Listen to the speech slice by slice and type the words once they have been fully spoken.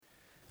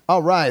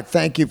All right,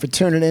 thank you for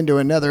tuning in to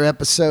another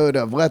episode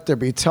of Let There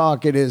Be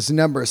Talk. It is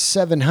number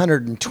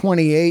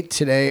 728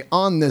 today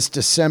on this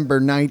December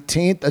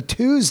 19th, a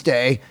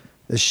Tuesday.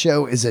 The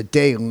show is a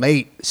day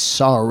late.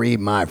 Sorry,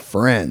 my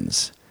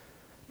friends.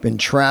 Been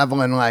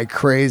traveling like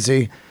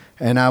crazy,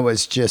 and I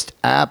was just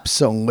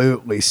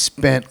absolutely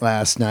spent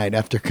last night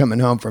after coming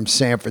home from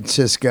San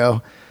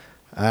Francisco.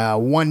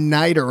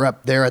 One-nighter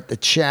up there at the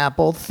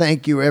chapel.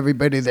 Thank you,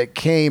 everybody that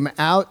came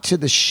out to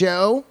the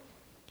show.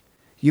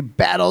 You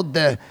battled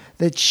the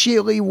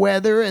chilly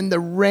weather and the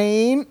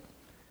rain,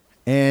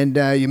 and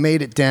you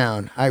made it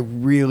down. I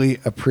really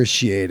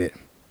appreciate it.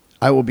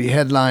 I will be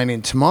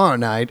headlining tomorrow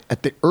night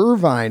at the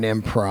Irvine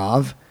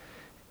Improv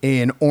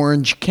in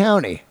Orange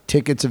County.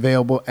 Tickets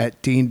available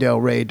at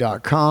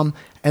deandelray.com,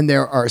 and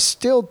there are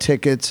still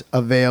tickets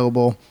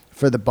available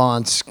for the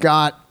Bon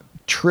Scott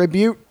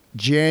tribute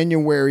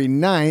January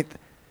 9th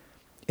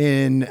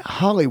in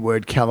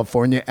Hollywood,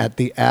 California at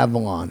the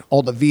Avalon.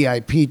 All the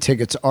VIP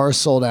tickets are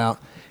sold out.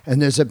 And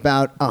there's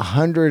about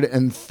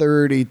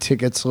 130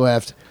 tickets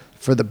left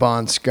for the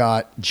Bon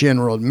Scott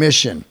general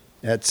admission.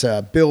 That's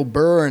Bill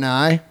Burr and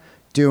I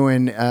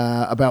doing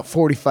about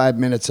 45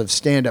 minutes of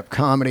stand-up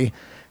comedy,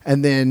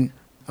 and then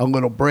a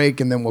little break,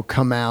 and then we'll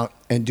come out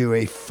and do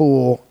a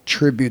full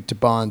tribute to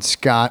Bon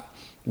Scott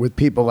with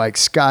people like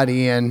Scott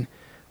Ian,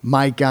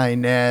 Mike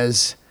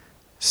Inez,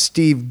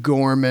 Steve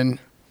Gorman,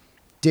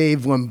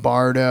 Dave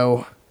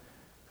Lombardo,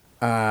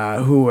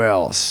 who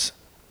else?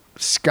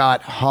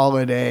 Scott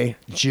Holiday,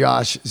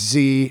 Josh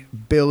Z,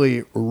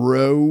 Billy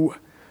Rowe,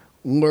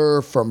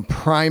 Lur from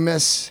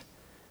Primus,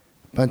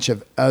 a bunch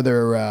of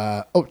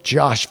other,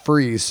 Josh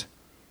Freeze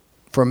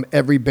from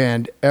Every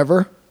Band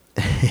Ever.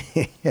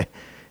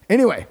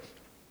 Anyway,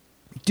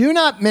 do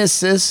not miss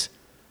this.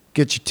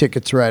 Get your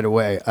tickets right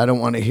away. I don't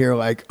want to hear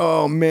like,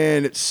 oh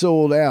man, it's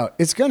sold out.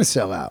 It's going to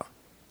sell out.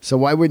 So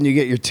why wouldn't you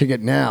get your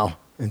ticket now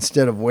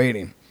instead of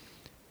waiting?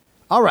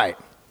 All right.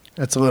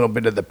 That's a little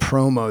bit of the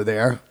promo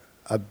there.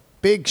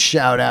 Big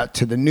shout out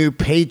to the new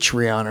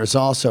Patreoners,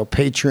 also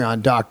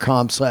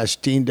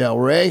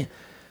patreon.com/DeanDelRay.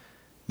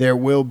 There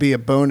will be a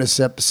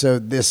bonus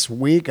episode this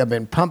week. I've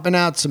been pumping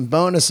out some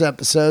bonus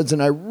episodes,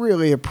 and I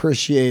really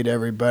appreciate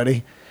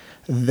everybody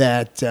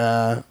that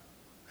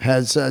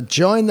has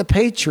joined the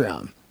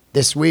Patreon.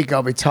 This week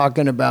I'll be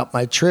talking about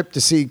my trip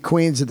to see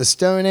Queens of the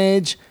Stone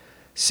Age,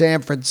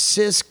 San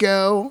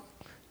Francisco,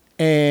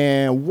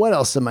 and what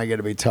else am I going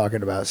to be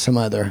talking about? Some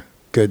other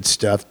good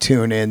stuff.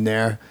 Tune in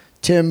there.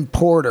 Tim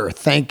Porter,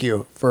 thank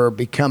you for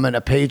becoming a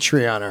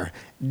Patreoner.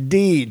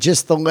 D,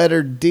 just the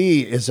letter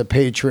D, is a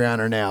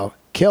Patreoner now.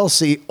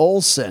 Kelsey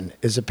Olson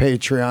is a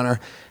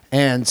Patreoner.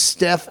 And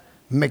Steph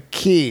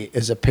McKee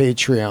is a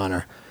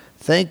Patreoner.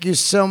 Thank you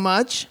so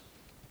much.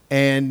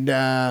 And,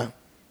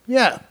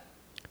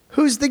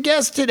 who's the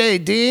guest today,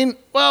 Dean?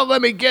 Well,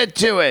 let me get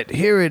to it.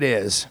 Here it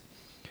is.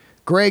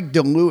 Greg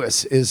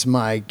DeLuis is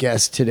my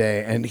guest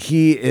today, and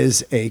he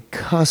is a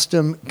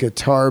custom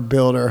guitar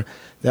builder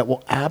that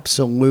will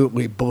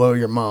absolutely blow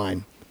your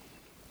mind.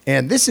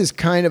 And this is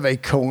kind of a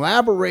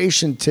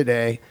collaboration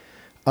today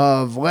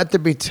of Let There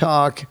Be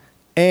Talk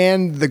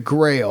and The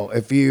Grail.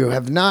 If you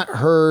have not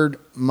heard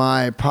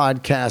my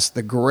podcast,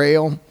 The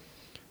Grail,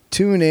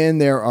 tune in.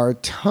 There are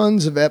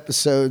tons of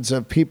episodes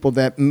of people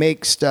that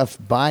make stuff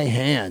by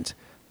hand,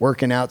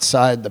 working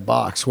outside the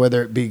box,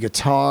 whether it be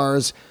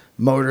guitars,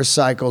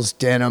 motorcycles,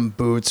 denim,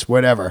 boots,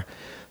 whatever.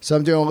 So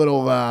I'm doing a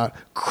little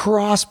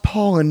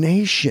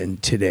cross-pollination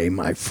today,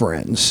 my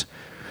friends.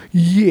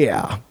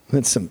 Yeah,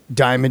 that's some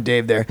Diamond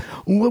Dave there.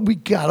 Well, we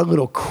got a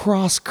little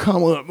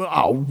cross-pollination.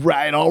 All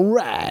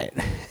right.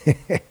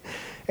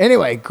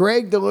 Anyway,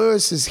 Greg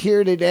DeLuis is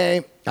here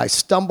today. I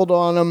stumbled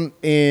on him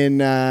in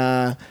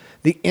the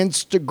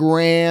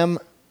Instagram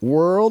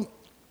world.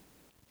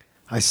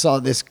 I saw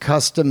this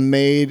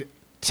custom-made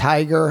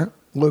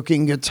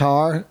Tiger-looking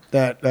guitar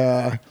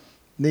that...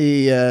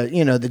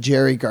 the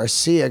Jerry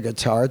Garcia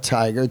guitar,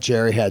 Tiger.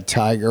 Jerry had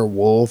Tiger,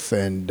 Wolf,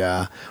 and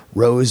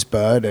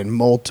Rosebud, and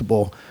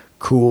multiple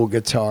cool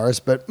guitars.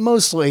 But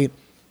mostly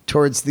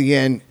towards the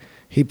end,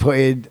 he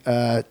played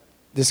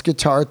this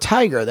guitar,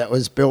 Tiger, that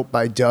was built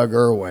by Doug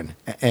Irwin.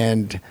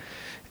 And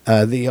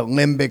the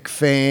Olympic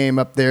fame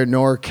up there,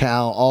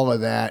 NorCal, all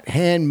of that.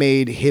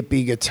 Handmade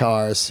hippie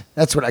guitars.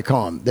 That's what I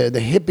call them. They're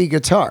the hippie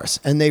guitars,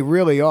 and they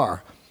really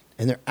are.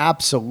 And they're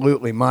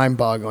absolutely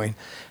mind-boggling.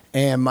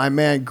 And my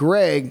man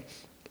Greg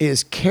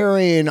is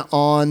carrying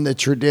on the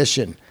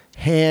tradition.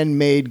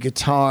 Handmade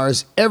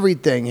guitars,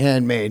 everything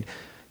handmade.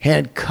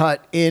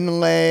 Hand-cut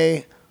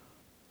inlay,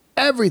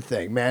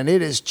 everything, man.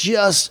 It is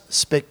just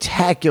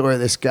spectacular,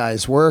 this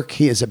guy's work.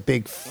 He is a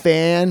big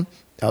fan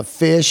of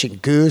Fish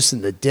and Goose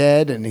and the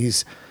Dead, and he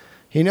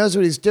knows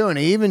what he's doing.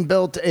 He even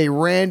built a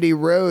Randy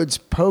Rhoads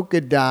polka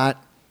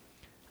dot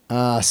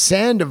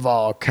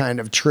Sandoval kind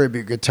of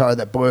tribute guitar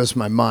that blows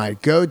my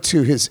mind. Go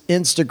to his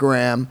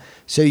Instagram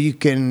so you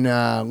can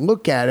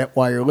look at it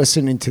while you're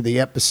listening to the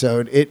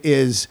episode. It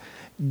is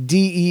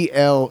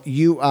DELUIS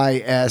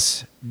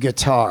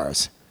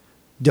Guitars.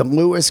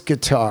 DeLuis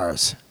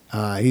Guitars.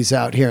 He's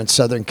out here in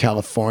Southern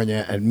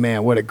California, and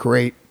man, what a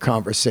great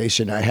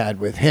conversation I had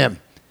with him.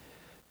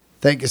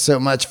 Thank you so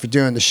much for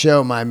doing the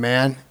show, my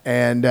man.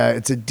 And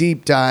it's a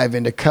deep dive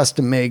into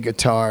custom-made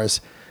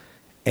guitars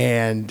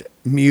and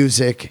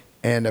music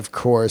and, of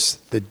course,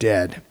 the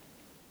Dead.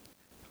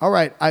 All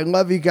right, I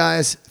love you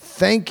guys.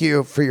 Thank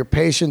you for your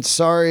patience.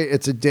 Sorry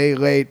it's a day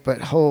late,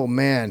 but oh,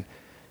 man,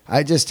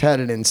 I just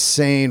had an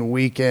insane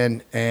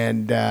weekend,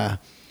 and I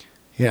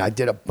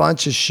did a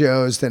bunch of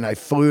shows. Then I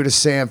flew to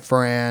San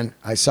Fran.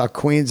 I saw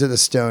Queens of the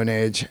Stone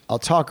Age. I'll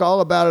talk all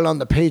about it on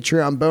the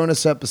Patreon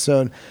bonus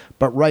episode.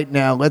 But right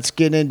now, let's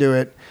get into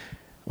it.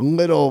 A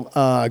little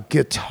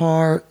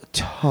guitar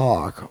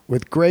talk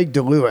with Greg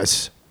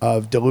DeLuis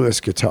of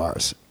DeLuis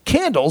Guitars.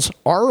 Candles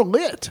are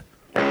lit.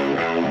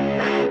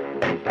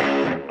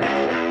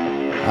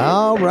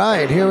 All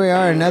right, here we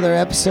are, another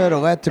episode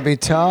of Let to Be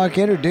Talk.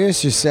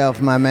 Introduce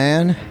yourself, my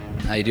man.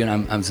 How you doing?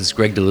 I'm just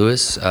Greg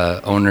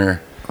DeLuis, owner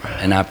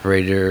and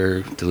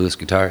operator, DeLuis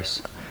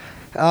Guitars.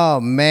 Oh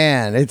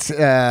man, it's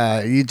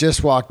you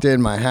just walked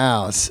in my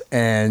house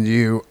and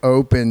you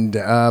opened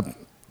up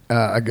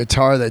a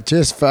guitar that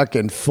just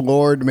fucking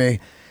floored me.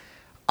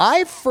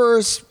 I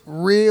first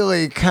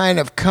really kind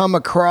of come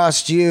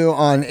across you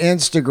on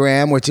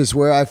Instagram, which is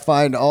where I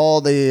find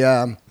all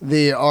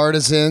the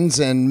artisans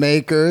and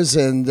makers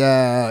and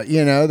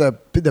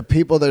the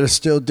people that are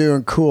still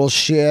doing cool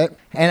shit.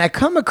 And I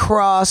come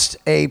across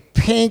a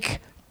pink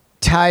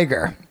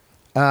Tiger.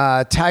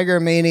 Tiger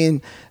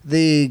meaning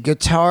the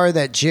guitar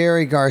that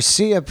Jerry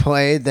Garcia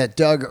played that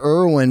Doug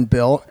Irwin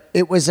built.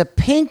 It was a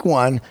pink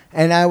one,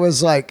 and I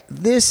was like,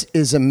 this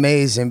is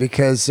amazing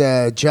because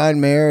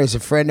John Mayer is a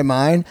friend of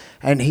mine,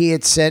 and he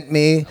had sent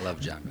me I love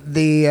John.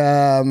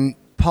 The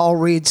Paul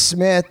Reed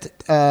Smith,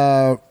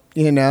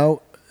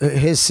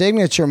 his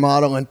signature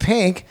model in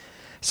pink.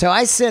 So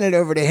I sent it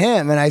over to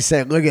him, and I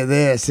said, look at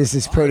this. This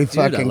is pretty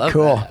fucking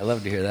cool. That. I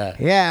love to hear that.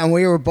 Yeah, and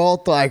we were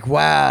both like,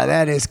 wow,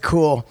 that is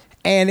cool.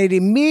 And it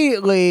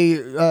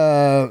immediately,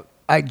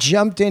 I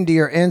jumped into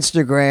your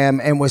Instagram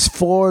and was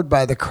floored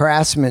by the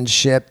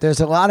craftsmanship. There's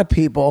a lot of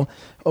people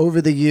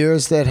over the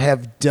years that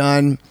have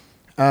done,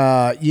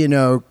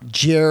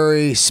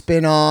 Jerry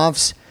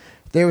spin-offs.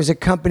 There was a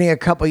company a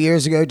couple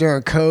years ago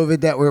during COVID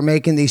that were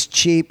making these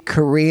cheap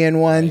Korean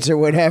ones or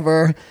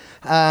whatever.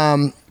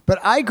 But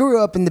I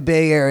grew up in the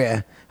Bay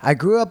Area. I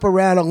grew up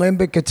around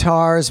Olympic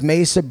Guitars,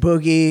 Mesa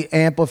Boogie,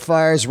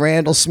 Amplifiers,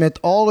 Randall Smith,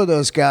 all of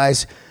those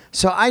guys.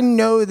 So I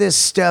know this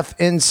stuff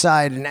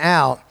inside and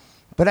out,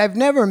 but I've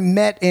never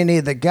met any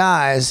of the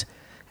guys.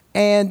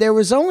 And there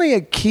was only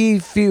a key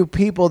few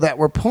people that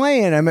were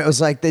playing them. It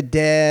was like the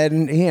Dead,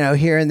 and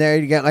here and there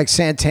you got like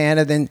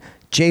Santana. Then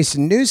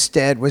Jason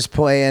Newsted was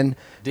playing.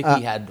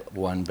 Dickie had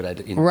one, but I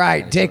didn't.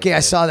 Right, Dickie. I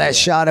saw that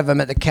shot of him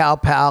at the Cow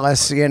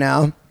Palace.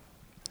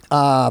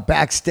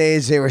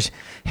 Backstage, there was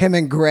him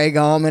and Greg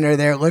Allman are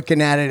there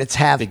looking at it. It's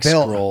half Big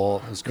built.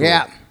 scroll. It was cool.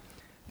 Yeah,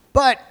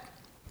 but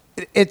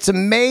it's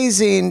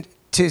amazing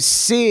to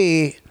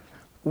see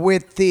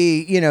with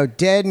the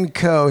Dead &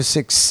 Co.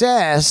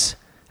 success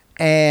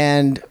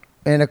and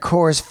of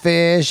course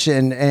Fish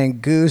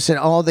and Goose and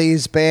all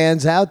these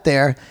bands out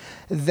there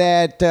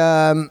that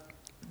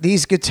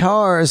these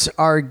guitars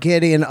are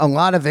getting a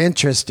lot of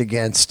interest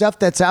again. Stuff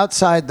that's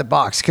outside the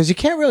box because you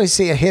can't really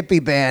see a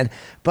hippie band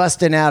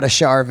busting out a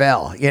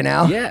Charvel,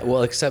 Yeah,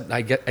 well, except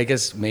I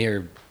guess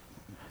Mayer.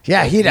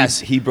 Yeah, he does.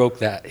 He broke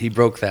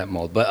that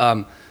mold,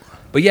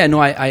 but yeah,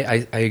 no,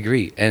 I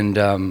agree.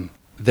 And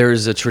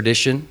there's a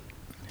tradition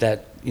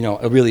that,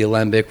 a really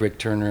alembic, Rick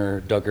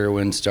Turner, Doug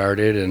Irwin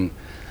started, and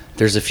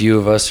there's a few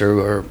of us who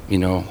are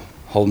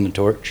holding the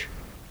torch.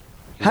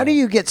 How do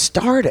you get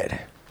started?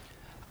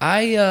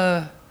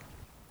 I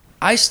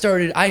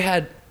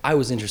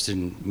was interested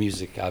in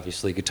music,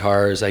 obviously,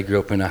 guitars. I grew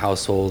up in an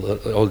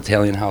old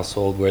Italian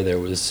household where there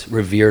was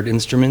revered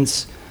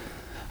instruments,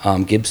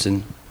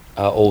 Gibson.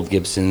 Old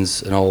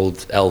Gibsons, an old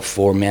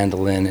L4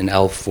 mandolin, an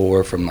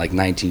L4 from like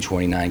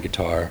 1929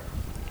 guitar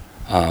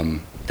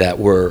that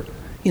were,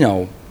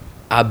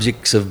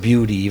 objects of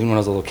beauty even when I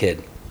was a little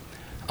kid.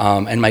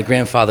 And my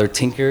grandfather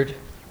tinkered,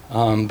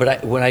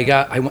 but when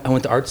I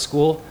went to art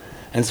school,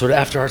 and sort of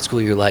after art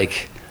school you're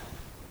like,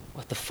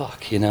 what the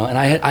fuck, And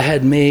I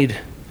had made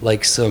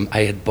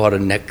I had bought a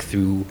neck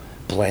through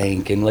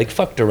blank and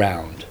fucked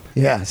around.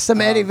 Yeah,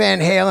 some Eddie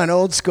Van Halen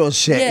old school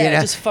shit. Yeah,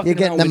 just fucking you're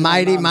getting the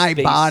Mighty My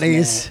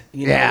Bodies.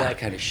 That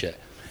kind of shit.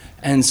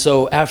 And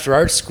so after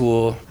art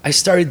school, I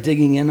started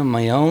digging in on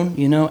my own,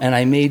 and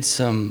I made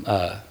some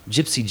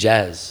gypsy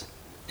jazz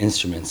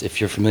instruments, if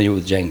you're familiar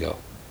with Django.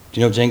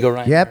 Do you know Django,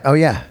 Ryan? Yep, oh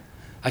yeah.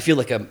 I feel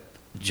like a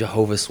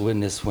Jehovah's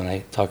Witness when I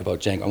talk about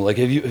Django. I'm like,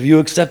 have you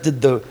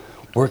accepted the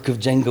work of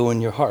Django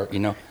in your heart,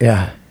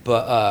 Yeah.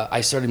 But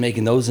I started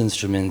making those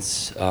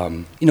instruments,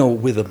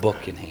 with a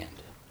book in hand.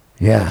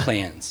 Yeah.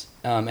 Plans.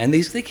 And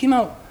they came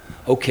out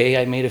okay.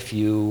 I made a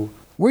few.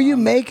 Were you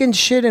making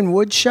shit in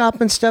wood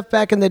shop and stuff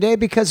back in the day?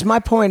 Because my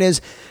point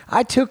is,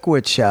 I took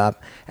wood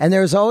shop, and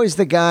there was always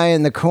the guy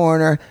in the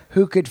corner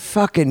who could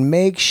fucking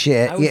make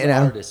shit. I was the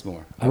artist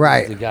more. I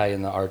was the guy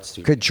in the art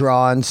studio. Could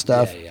draw and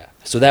stuff. Yeah.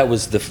 So that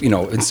was in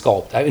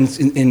sculpt.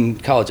 In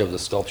college, I was a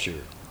sculpture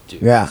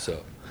dude. Yeah.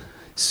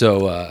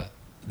 So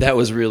that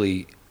was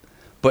really,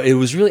 but it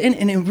was really,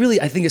 and it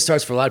really, I think it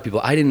starts for a lot of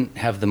people. I didn't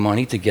have the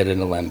money to get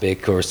an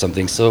Alembic or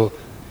something. So,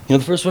 the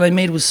first one I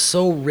made was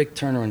so Rick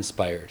Turner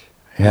inspired.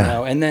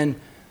 Yeah.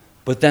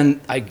 But then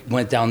I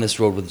went down this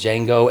road with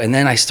Django, and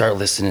then I started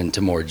listening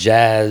to more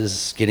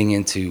jazz, getting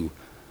into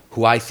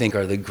who I think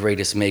are the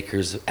greatest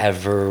makers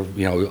ever.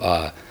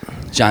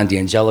 John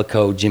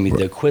D'Angelico, Jimmy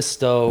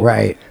D'Acquisto.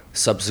 Right.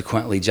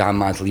 Subsequently, John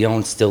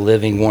Monteleone, still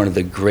living, one of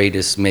the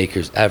greatest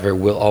makers ever,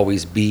 will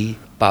always be.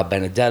 Bob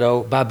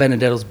Benedetto. Bob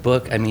Benedetto's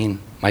book,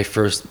 my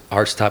first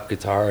archtop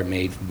guitar I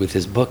made with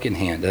his book in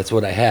hand. That's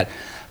what I had.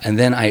 And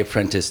then I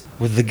apprenticed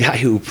with the guy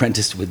who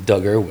apprenticed with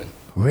Doug Irwin.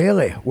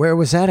 Really? Where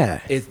was that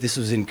at? This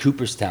was in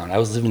Cooperstown. I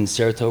was living in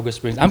Saratoga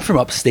Springs. I'm from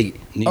upstate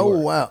New York. Oh,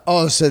 wow.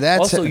 Oh, so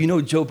that's... Also,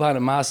 Joe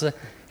Bonamassa?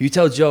 You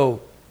tell Joe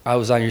I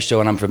was on your show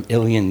and I'm from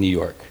Ilion, New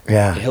York.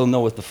 Yeah. He'll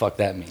know what the fuck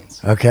that means.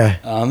 Okay.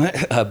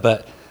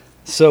 But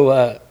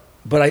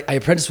I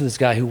apprenticed with this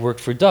guy who worked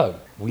for Doug.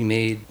 We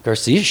made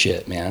Garcia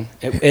shit, man.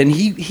 And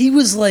he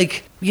was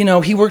like,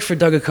 he worked for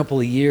Doug a couple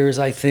of years,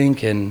 I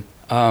think. And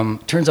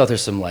turns out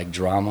there's some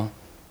drama.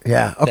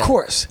 Yeah, of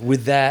course.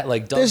 With that,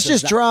 Doug, there's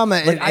just drama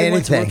in anything. I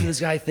went to work with this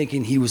guy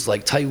thinking he was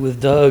tight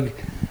with Doug.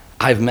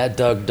 I've met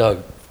Doug.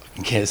 Doug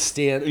can't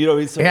stand.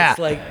 So yeah.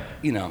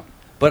 It's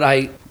But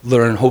I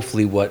learned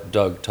hopefully what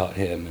Doug taught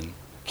him and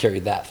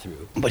carried that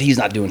through. But he's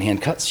not doing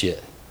hand cut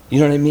shit. You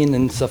know what I mean?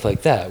 And stuff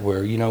like that.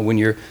 Where when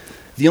you're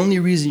the only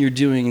reason you're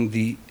doing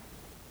the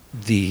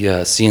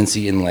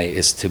CNC inlay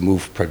is to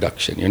move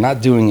production. You're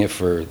not doing it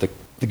for the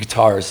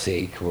guitar's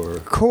sake, or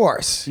of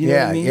course, know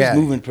what I mean? Yeah. It's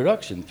moving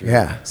production through.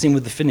 Yeah. Same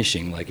with the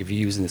finishing. If you're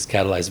using this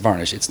catalyzed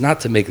varnish, it's not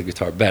to make the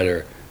guitar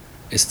better,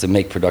 it's to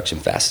make production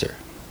faster.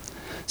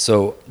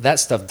 So that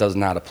stuff does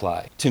not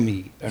apply to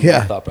me. And my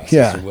thought process.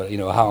 Yeah. Or what,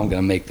 how I'm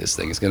going to make this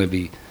thing. It's going to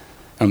be,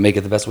 I'm going to make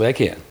it the best way I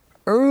can.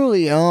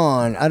 Early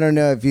on, I don't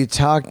know if you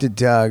talked to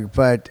Doug,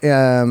 but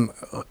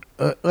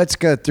let's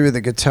go through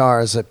the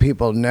guitars that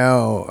people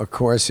know. Of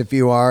course, if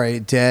you are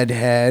a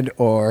Deadhead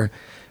or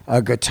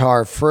a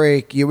guitar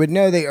freak, you would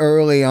know that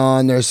early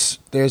on there's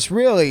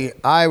really,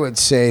 I would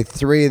say,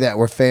 three that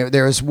were famous.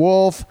 There was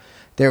Wolf,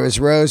 there was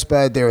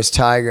Rosebud, there was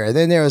Tiger.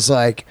 Then there was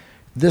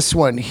this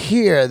one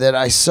here that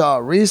I saw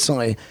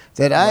recently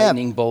that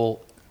Lightning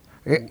Bolt.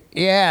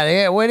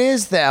 Yeah. What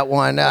is that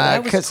one?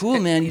 That was cool,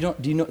 man. Do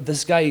you know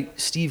this guy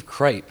Steve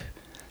Kripe?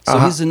 So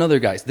he's another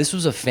guy. This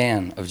was a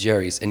fan of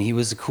Jerry's, and he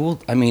was a cool.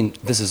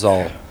 This is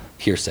all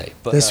hearsay.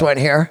 But this one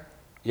here.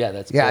 Yeah,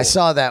 that's I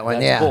saw that one.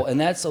 That's cool. And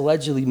that's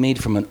allegedly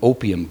made from an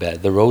opium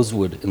bed. The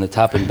rosewood in the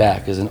top and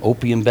back is an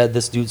opium bed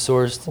this dude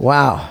sourced.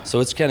 Wow.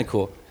 So it's kind of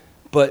cool.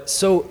 But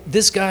so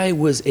this guy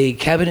was a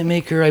cabinet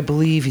maker, I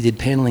believe. He did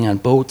paneling on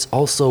boats.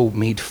 Also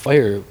made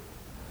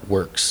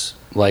fireworks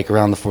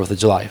around the 4th of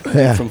July.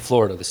 Yeah. From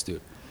Florida, this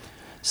dude.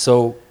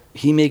 So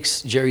he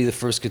makes Jerry the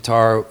first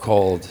guitar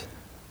called,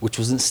 which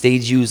wasn't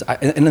stage used.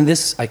 And then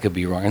this, I could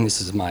be wrong, and this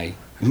is my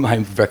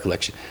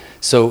recollection.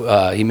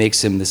 So he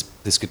makes him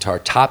this guitar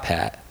top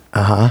hat,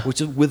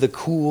 which is with a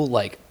cool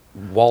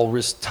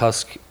walrus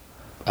tusk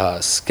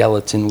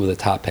skeleton with a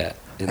top hat.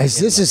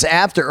 This is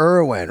after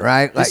Irwin,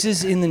 right? This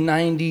is in the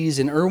 90s,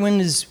 and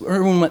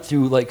Irwin went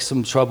through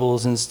some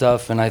troubles and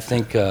stuff, and I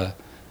think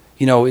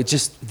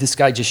this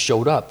guy just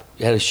showed up.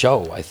 He had a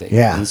show, I think.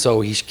 Yeah. And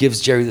so he gives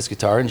Jerry this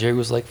guitar, and Jerry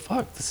was like,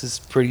 "Fuck, this is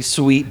pretty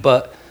sweet,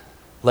 but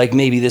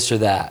maybe this or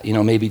that,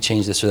 maybe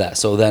change this or that."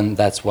 So then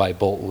that's why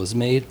Bolt was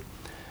made.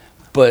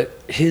 But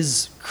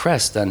his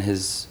crest on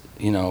his,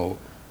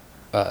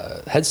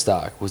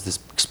 headstock was this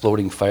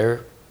exploding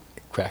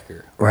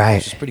firecracker. Right.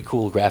 Which is pretty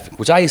cool graphic,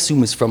 which I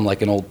assume is from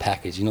an old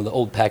package. The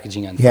old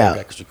packaging on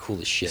firecrackers are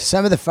cool as shit.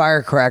 Some of the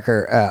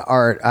firecracker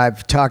art,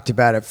 I've talked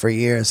about it for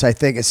years. I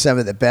think it's some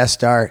of the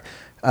best art.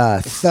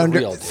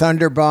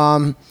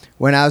 Thunderbomb.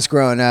 When I was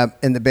growing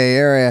up in the Bay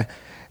Area,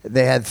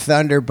 they had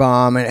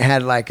Thunderbomb, and it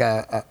had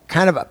a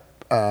kind of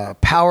a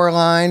power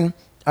line,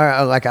 or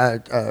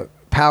a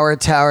power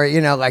tower,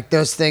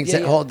 those things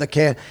that hold the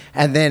can.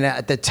 And then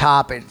at the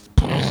top, it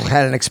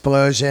had an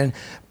explosion.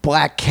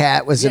 Black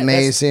Cat was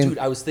amazing. Dude,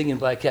 I was thinking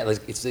Black Cat.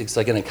 It's an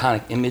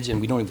iconic image, and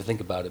we don't even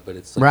think about it, but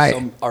it's right.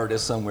 Some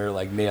artist somewhere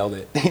nailed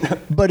it.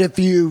 But if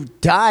you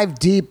dive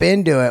deep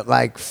into it,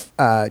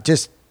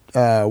 just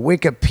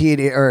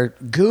Wikipedia or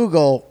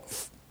Google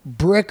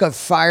brick of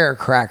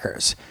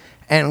firecrackers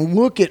and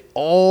look at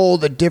all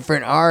the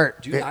different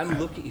art. Dude, I'm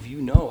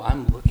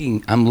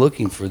looking. I'm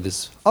looking for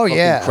this.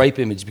 Kripe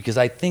image, because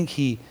I think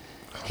he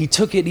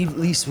took it. He at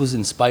least was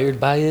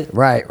inspired by it.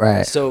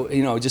 Right. So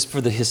just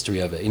for the history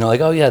of it,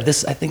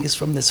 this I think is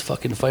from this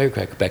fucking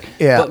firecracker pack.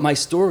 Yeah. But my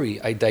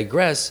story, I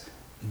digress.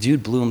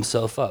 Dude blew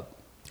himself up.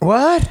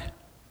 What?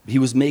 He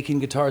was making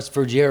guitars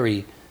for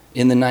Jerry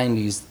in the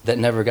 90s that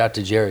never got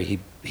to Jerry.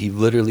 He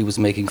literally was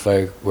making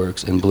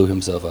fireworks and blew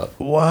himself up.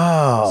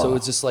 Wow. So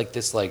it's just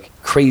this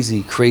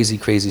crazy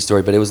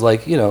story. But it was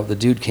the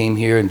dude came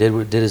here and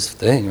did his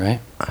thing, right?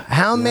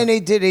 How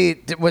many did he?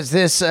 Was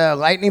this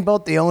lightning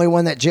bolt the only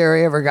one that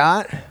Jerry ever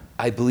got?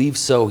 I believe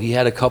so. He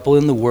had a couple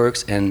in the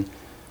works. And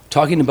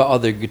talking about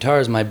other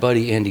guitars, my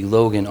buddy Andy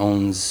Logan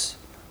owns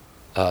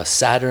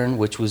Saturn,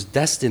 which was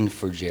destined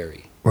for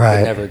Jerry.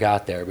 Right. It never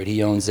got there, but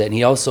he owns it. And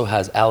he also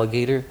has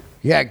Alligator.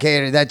 Yeah,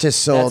 Gator, that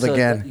just sold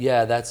again.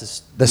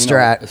 That's the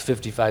Strat. A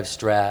 55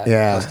 Strat,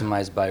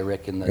 customized by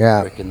Rick and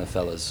the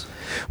fellas.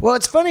 Well,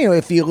 it's funny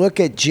if you look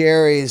at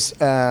Jerry's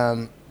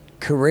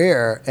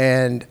career,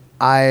 and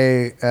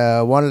I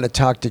wanted to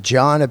talk to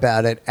John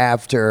about it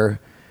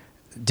after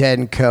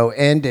Dead & Co.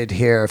 ended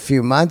here a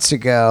few months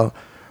ago,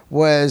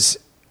 was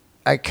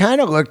I kind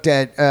of looked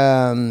at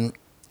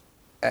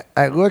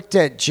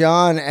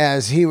John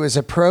as he was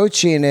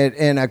approaching it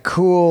in a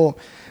cool,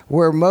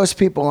 where most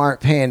people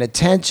aren't paying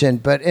attention,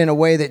 but in a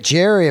way that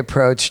Jerry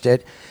approached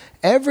it.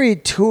 Every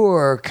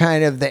tour,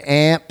 kind of the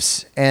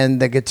amps and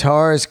the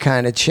guitars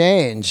kind of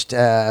changed,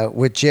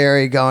 with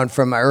Jerry going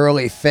from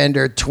early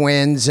Fender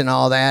Twins and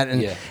all that,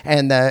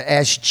 and the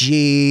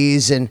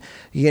SGs, and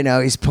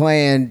he's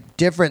playing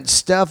different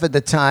stuff at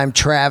the time.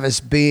 Travis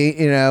B,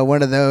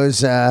 one of those.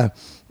 The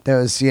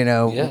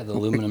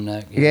aluminum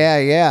neck.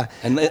 Yeah.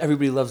 And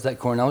everybody loves that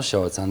Cornell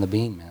show. It's on the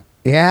Bean, man.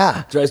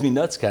 Yeah. Drives me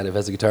nuts kind of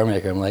as a guitar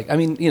maker. I'm like,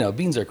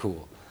 Beans are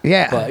cool.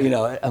 Yeah. But,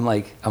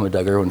 I'm a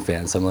Doug Irwin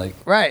fan, so I'm like.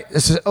 Right.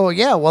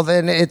 Well,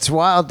 then it's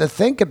wild to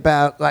think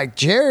about, like,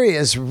 Jerry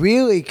is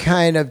really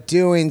kind of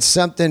doing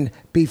something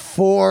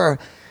before,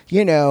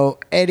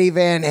 Eddie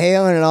Van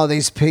Halen and all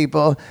these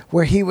people,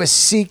 where he was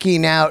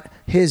seeking out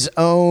his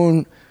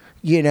own,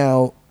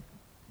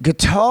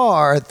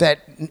 guitar that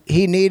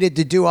he needed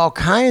to do all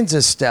kinds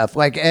of stuff.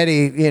 Like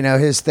Eddie,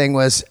 his thing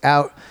was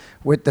out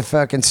with the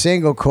fucking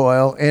single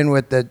coil, in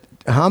with the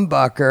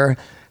humbucker.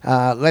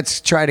 Let's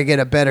try to get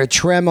a better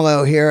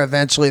tremolo here.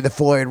 Eventually the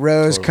Floyd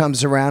Rose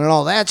comes around and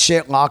all that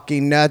shit,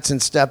 locking nuts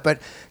and stuff.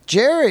 But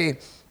Jerry,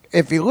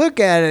 if you look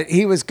at it,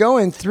 he was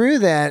going through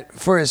that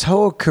for his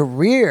whole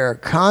career,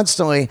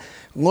 constantly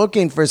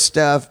looking for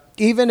stuff,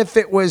 even if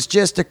it was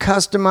just to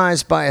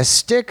customize by a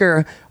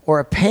sticker or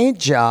a paint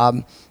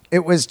job.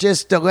 It was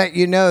just to let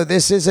you know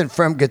this isn't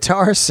from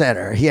Guitar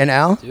Center,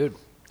 Dude,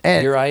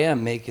 and here I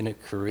am making a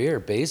career,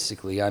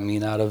 basically. I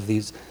mean, out of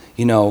these,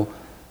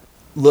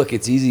 look,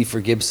 it's easy for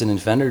Gibson and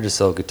Fender to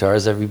sell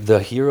guitars. The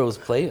heroes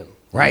play them.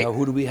 Right.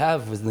 Who do we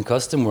have in the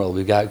custom world?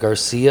 We got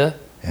Garcia.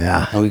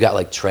 Yeah. And we got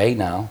like Trey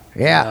now.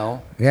 Yeah.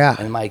 Yeah.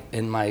 And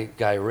my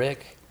guy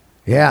Rick.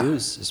 Yeah.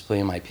 DeLuis is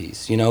playing my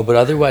piece. But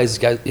otherwise,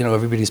 guys,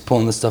 everybody's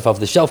pulling the stuff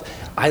off the shelf.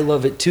 I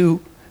love it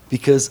too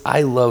because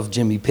I love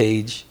Jimmy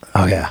Page.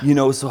 Oh yeah.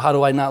 So how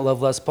do I not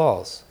love Les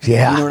Pauls?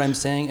 Yeah. You know what I'm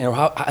saying? And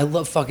I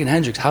love fucking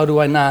Hendrix. How do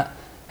I not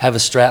have a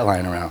Strat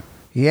lying around?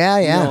 Yeah.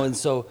 And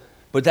so,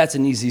 but that's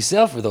an easy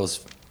sell for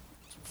those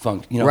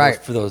right.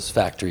 For those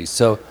factories.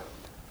 So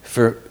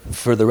for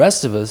the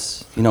rest of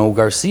us,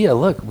 Garcia,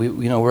 look,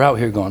 we're out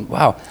here going,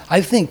 wow, I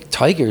think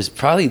Tiger is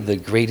probably the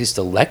greatest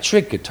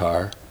electric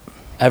guitar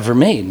ever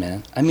made,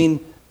 man. I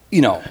mean,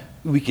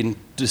 we can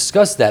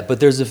discuss that,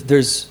 but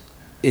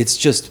it's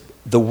just,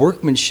 the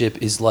workmanship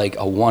is like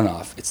a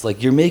one-off. It's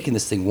like you're making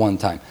this thing one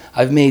time.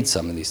 I've made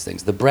some of these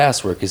things. The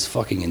brass work is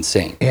fucking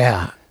insane.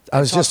 Yeah.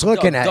 I was just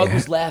looking at you. Doug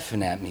was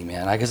laughing at me,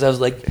 man. Because I was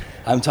like,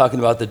 I'm talking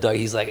about the Doug.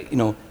 He's like,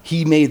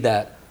 he made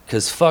that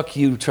because fuck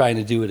you trying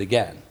to do it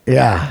again.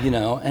 Yeah.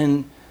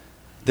 And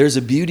there's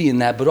a beauty in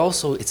that, but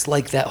also it's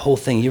like that whole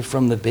thing. You're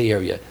from the Bay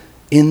Area.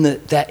 In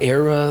that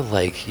era,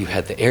 like you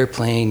had the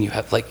Airplane, you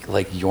have like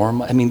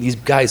Yorma. I mean, these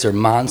guys are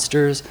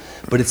monsters,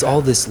 but it's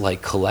all this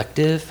like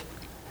collective.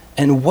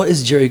 And what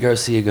is Jerry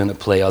Garcia going to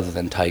play other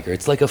than Tiger?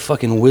 It's like a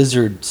fucking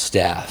wizard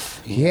staff.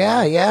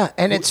 Yeah.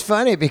 And it's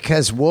funny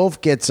because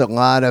Wolf gets a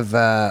lot of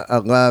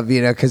love,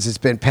 because it's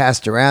been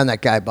passed around.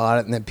 That guy bought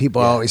it, and then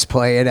people always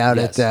play it out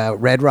at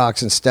Red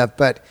Rocks and stuff.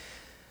 But,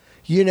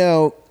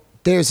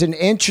 there's an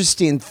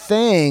interesting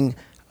thing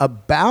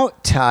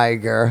about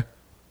Tiger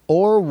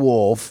or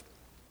Wolf.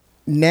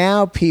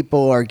 Now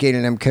people are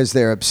getting them because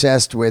they're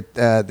obsessed with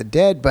the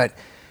Dead, but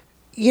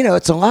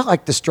it's a lot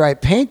like the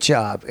stripe paint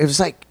job. It was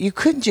like you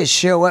couldn't just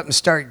show up and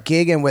start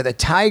gigging with a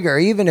Tiger.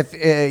 Even if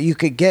you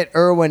could get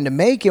Irwin to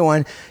make you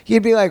one,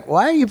 you'd be like,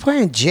 why are you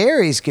playing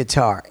Jerry's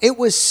guitar? It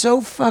was so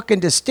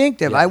fucking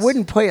distinctive. Yes. I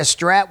wouldn't play a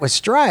Strat with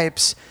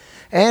stripes,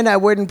 and I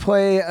wouldn't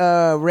play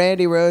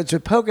Randy Rhoads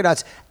with polka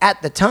dots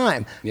at the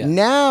time. Yeah.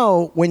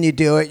 Now, when you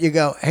do it, you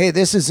go, hey,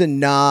 this is a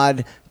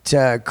nod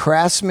to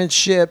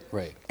craftsmanship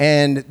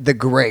and the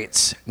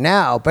greats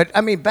now. But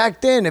I mean,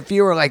 back then, if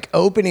you were like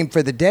opening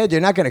for the Dead,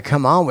 you're not going to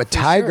come on with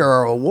Tiger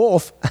or a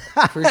Wolf.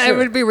 It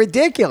would be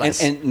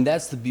ridiculous. And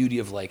that's the beauty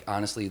of like,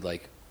 honestly,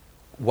 like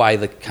why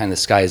the kind of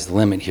sky is the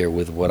limit here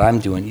with what I'm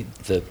doing,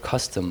 the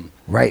custom,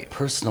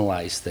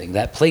 personalized thing.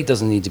 That plate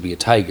doesn't need to be a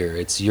Tiger.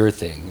 It's your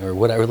thing or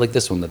whatever. Like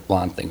this one, the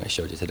blonde thing I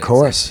showed you today. Of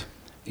course.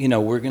 Like,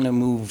 we're going to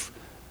move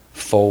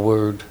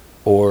forward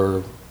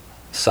or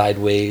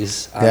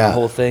sideways on the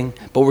whole thing,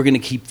 but we're going to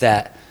keep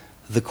the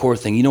core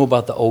thing.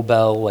 About the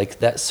Obel, like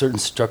that certain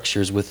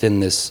structures within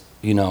this,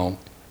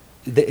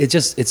 it's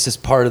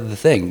just part of the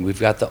thing. We've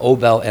got the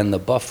Obel and the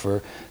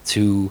buffer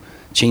to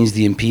change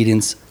the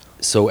impedance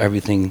so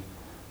everything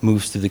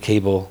moves through the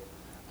cable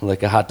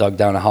like a hot dog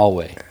down a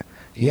hallway.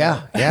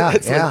 Yeah.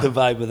 It's like the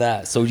vibe of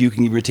that. So you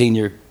can retain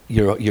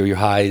your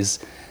highs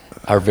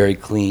are very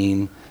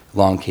clean,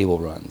 long cable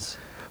runs.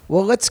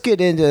 Well, let's get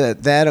into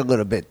that a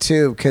little bit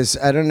too, because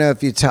I don't know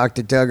if you talked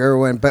to Doug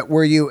Irwin, but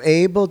were you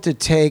able to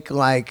take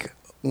like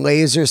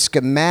laser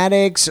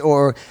schematics,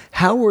 or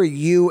how were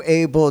you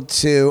able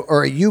to,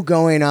 or are you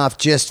going off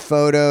just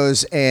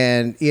photos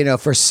and,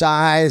 for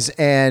size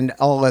and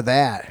all of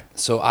that?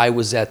 So I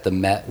was at the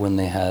Met when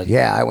they had.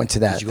 Yeah, I went to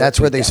that. That's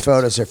where these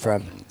photos are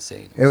from.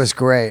 Insane. It was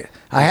great.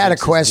 I had a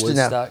question.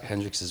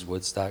 Hendrix's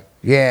Woodstock.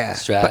 Yeah.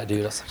 Strat,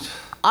 dude. I was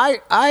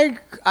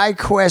like, I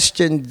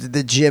questioned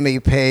the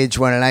Jimmy Page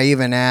one, and I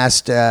even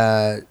asked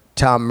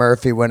Tom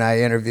Murphy when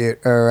I interviewed,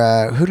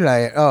 or who did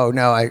I? Oh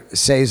no,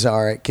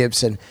 Cesar at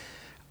Gibson.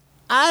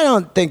 I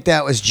don't think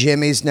that was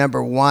Jimmy's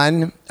number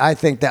one. I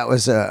think that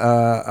was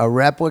a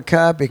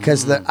replica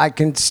because I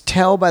can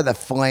tell by the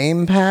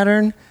flame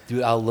pattern.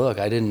 Dude, I'll look.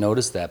 I didn't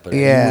notice that, but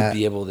yeah. You would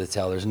be able to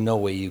tell. There's no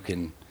way you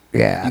can.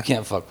 Yeah. You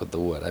can't fuck with the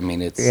wood. I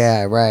mean, it's.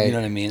 Yeah, right. You know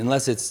what I mean?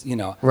 Unless it's,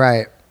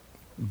 Right.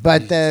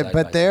 But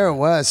there it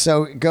was.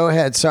 So go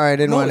ahead. Sorry, I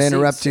didn't want to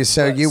interrupt you.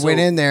 So you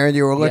went in there and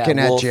you were looking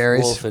at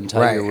Jerry's. Wolf and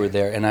Tiger were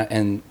there,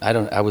 and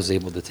I was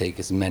able to take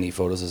as many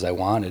photos as I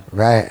wanted.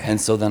 Right.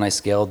 And so then I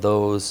scaled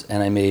those,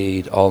 and I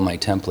made all my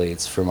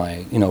templates for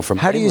my, from.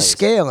 How do you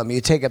scale them?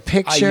 You take a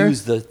picture. I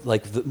use the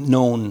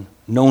known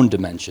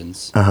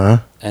dimensions. And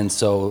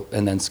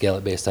then scale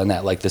it based on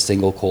that. Like the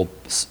single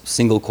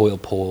coil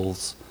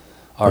poles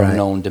are a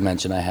known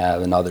dimension I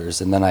have, and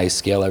others, and then I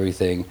scale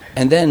everything,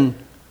 and then.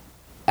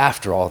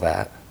 After all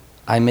that,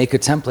 I make a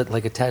template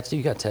like a tattoo.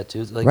 You got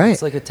tattoos.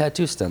 It's like a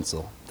tattoo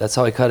stencil. That's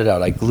how I cut it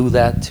out. I glue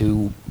that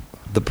to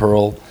the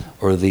pearl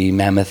or the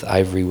mammoth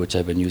ivory, which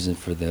I've been using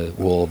for the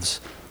wolves.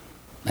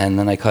 And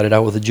then I cut it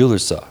out with a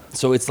jeweler's saw.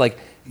 So it's like,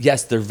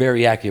 yes, they're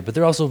very accurate, but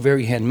they're also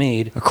very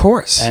handmade. Of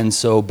course. And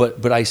so,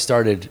 but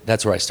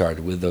that's where I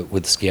started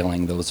with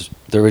scaling the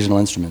original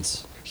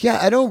instruments. Yeah,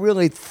 I don't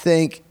really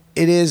think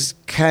it is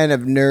kind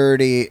of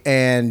nerdy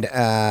and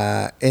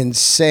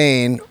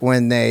insane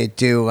when they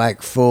do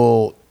like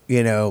full,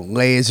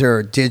 laser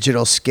or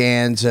digital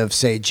scans of,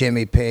 say,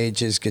 Jimmy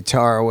Page's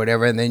guitar or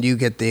whatever, and then you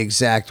get the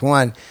exact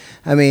one.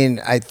 I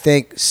mean, I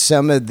think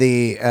some of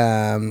the,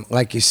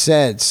 like you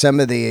said,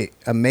 some of the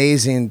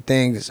amazing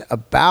things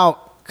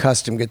about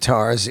custom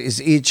guitars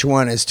is each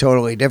one is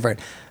totally different.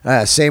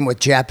 Same with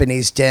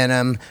Japanese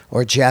denim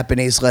or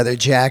Japanese leather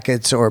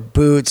jackets or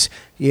boots.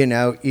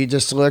 You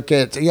just look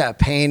at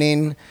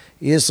painting.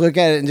 You just look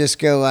at it and just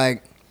go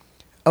like,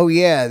 oh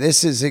yeah,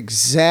 this is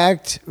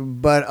exact,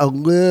 but a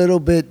little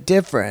bit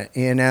different.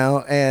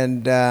 And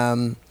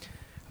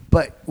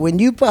but when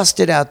you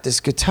busted out this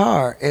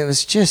guitar, it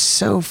was just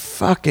so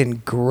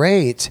fucking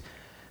great.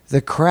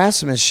 The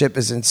craftsmanship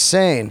is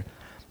insane.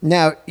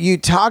 Now, you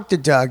talk to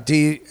Doug.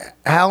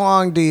 How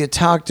long do you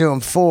talk to him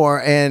for,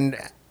 and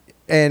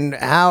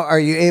how are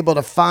you able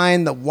to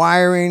find the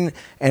wiring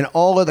and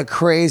all of the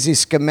crazy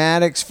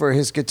schematics for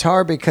his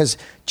guitar? Because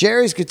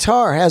Jerry's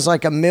guitar has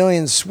like 1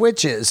 million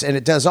switches, and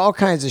it does all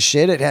kinds of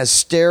shit. It has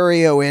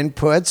stereo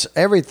inputs,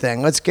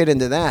 everything. Let's get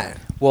into that.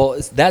 Well,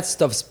 that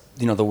stuff's,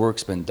 the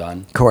work's been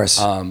done. Of course.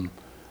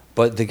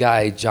 But the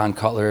guy, John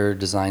Cutler,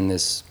 designed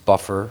this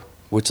buffer,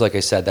 which, like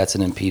I said, that's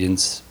an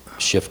impedance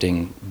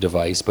shifting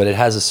device, but it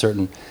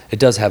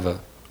does have a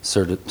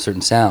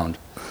certain sound,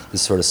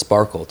 this sort of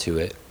sparkle to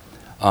it.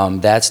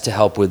 That's to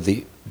help with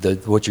the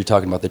what you're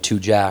talking about, the two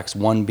jacks,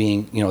 one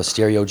being a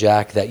stereo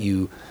jack that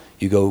you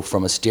go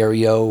from a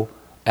stereo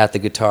at the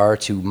guitar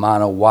to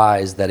mono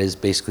Ys, that is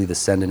basically the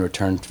send and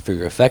return for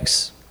your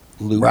effects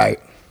loop.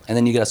 Right. And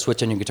then you got a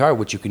switch on your guitar,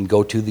 which you can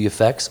go to the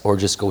effects or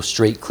just go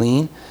straight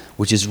clean,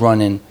 which is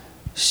running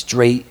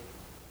straight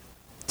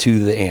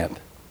to the amp.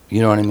 You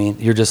know what I mean?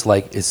 You're just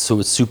like, it's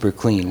super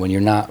clean. When you're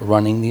not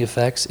running the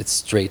effects, it's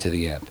straight to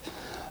the amp.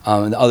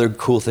 And the other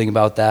cool thing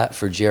about that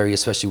for Jerry,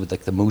 especially with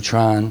like the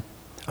Mutron,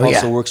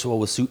 works well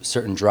with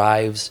certain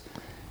drives.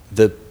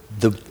 The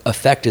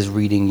effect is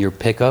reading your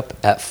pickup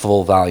at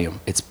full volume.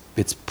 It's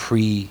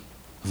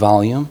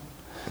pre-volume,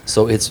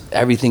 so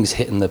everything's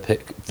hitting the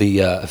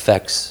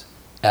effects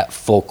at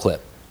full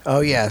clip.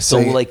 Oh yeah. So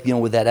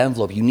with that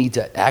envelope, you need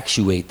to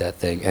actuate that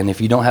thing, and if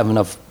you don't have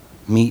enough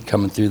meat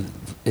coming through,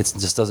 it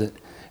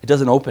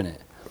doesn't open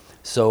it.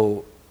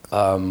 So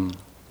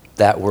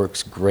that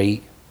works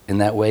great in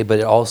that way, but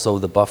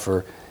the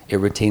buffer, it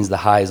retains the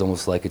highs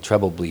almost like a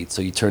treble bleed.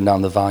 So you turn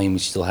down the volume, you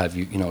still have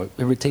it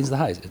retains the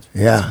highs. It's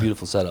a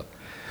beautiful setup.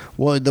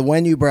 Well, the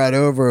one you brought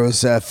over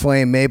was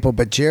Flame Maple,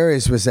 but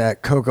Jerry's was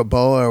at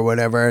Coca-Cola or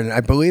whatever, and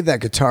I believe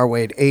that guitar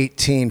weighed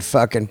 18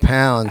 fucking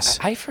pounds.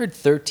 I've heard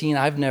 13.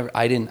 I've never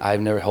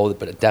held it,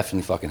 but it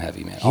definitely fucking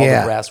heavy, man. All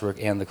the brass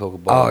work and the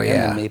Coca-Cola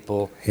and the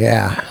maple.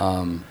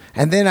 Yeah.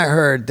 And then I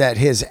heard that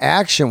his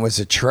action was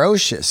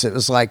atrocious. It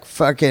was like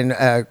fucking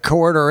a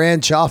quarter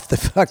inch off the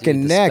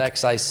fucking neck. The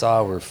specs I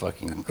saw were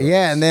fucking gross.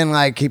 Yeah, and then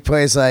like he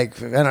plays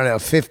like, I don't know,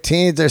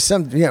 15th or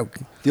something,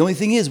 The only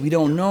thing is, we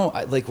don't know.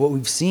 Like what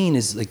we've seen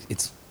is like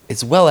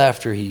it's well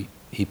after he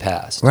he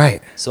passed.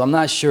 Right. So I'm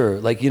not sure.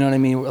 Like, you know what I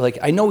mean? Like,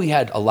 I know he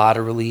had a lot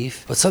of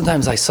relief, but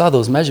sometimes I saw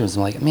those measurements.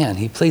 And I'm like, man,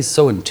 he plays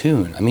so in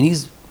tune. I mean,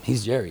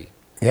 he's Jerry.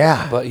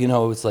 Yeah. But you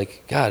know, it's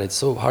like, God, it's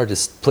so hard to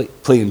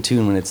play in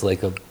tune when it's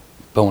like a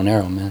bow and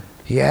arrow, man.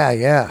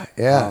 Yeah.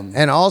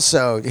 And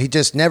also, he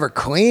just never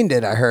cleaned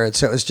it, I heard.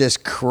 So it was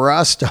just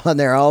crust on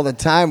there all the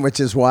time, which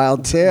is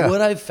wild, too.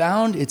 What I've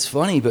found, it's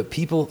funny, but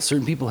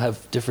certain people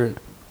have different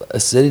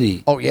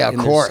acidity. Oh, yeah, in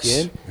of their course.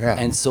 skin. Yeah.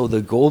 And so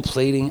the gold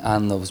plating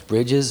on those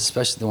bridges,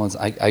 especially the ones,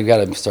 I got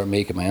to start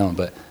making my own.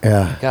 But,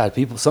 God,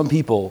 some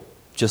people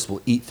just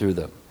will eat through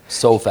them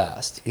so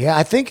fast. Yeah,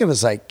 I think it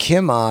was like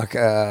Kimmock.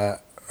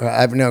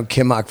 I've known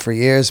Kimmock for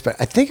years, but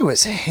I think it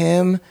was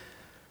him.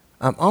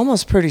 I'm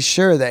almost pretty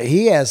sure that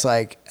he has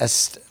like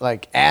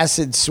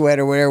acid sweat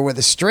or whatever where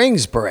the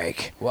strings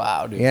break.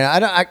 Wow, dude. You know,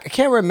 I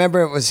can't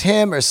remember if it was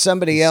him or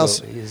somebody else.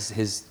 So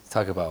his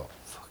talk about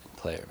fucking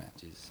player, man.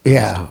 Jesus.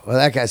 Yeah, well,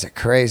 that guy's a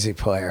crazy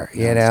player.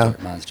 You know,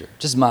 monster,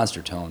 just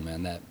monster tone,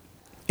 man.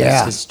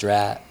 That's his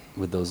strat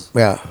with those.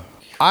 Yeah,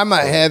 I'm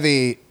a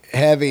heavy.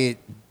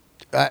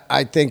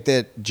 I think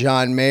that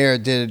John Mayer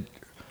did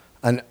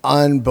an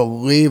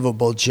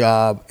unbelievable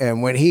job.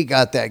 And when he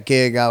got that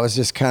gig, I was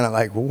just kind of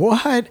like,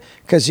 what?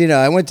 Because, you know,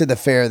 I went to the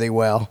Fare Thee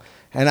Well,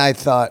 and I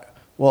thought,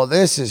 well,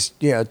 this is,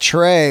 you know,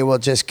 Trey will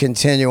just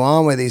continue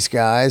on with these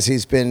guys.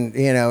 He's been,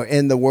 you know,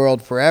 in the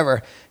world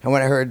forever. And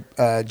when I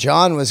heard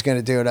John was going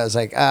to do it, I was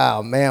like,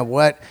 oh, man,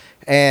 what?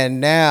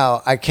 And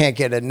now I can't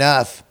get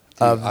enough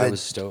of I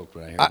was stoked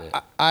when I heard it.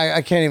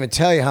 I can't even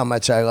tell you how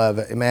much I love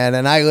it, man.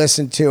 And I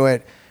listened to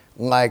it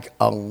like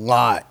a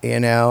lot, you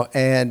know,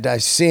 and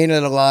I've seen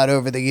it a lot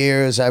over the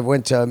years. I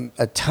went to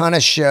a ton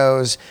of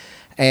shows,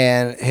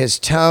 and his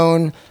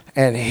tone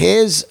and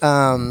his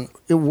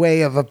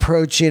way of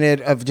approaching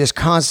it, of just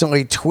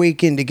constantly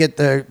tweaking to get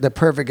the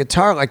perfect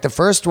guitar. Like the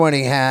first one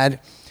he had,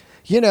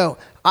 you know,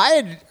 I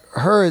had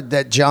heard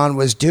that John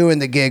was doing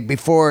the gig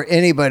before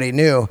anybody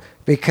knew,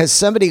 because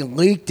somebody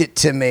leaked it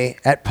to me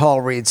at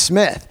Paul Reed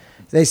Smith.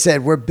 They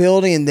said, we're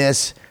building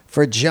this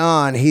for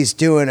John. He's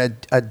doing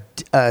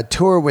a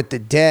tour with the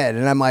Dead.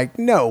 And I'm like,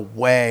 no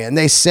way. And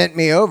they sent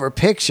me over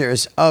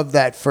pictures of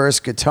that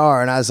first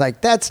guitar. And I was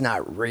like, that's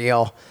not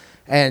real.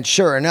 And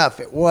sure enough,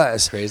 it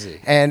was.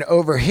 Crazy. And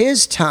over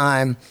his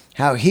time,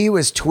 how he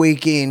was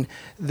tweaking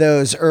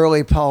those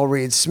early Paul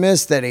Reed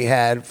Smiths that he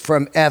had,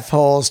 from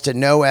F-holes to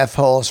no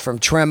F-holes, from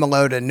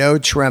tremolo to no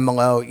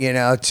tremolo, you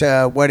know,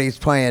 to what he's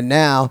playing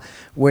now,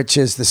 which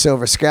is the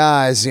Silver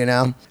Skies, you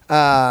know.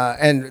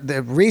 And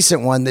the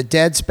recent one, the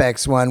Dead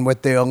Specs one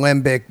with the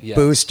Alembic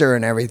booster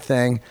and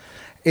everything,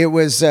 it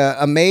was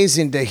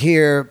amazing to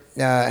hear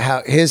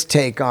how his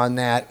take on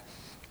that,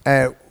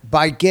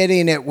 by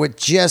getting it with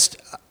just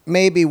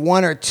maybe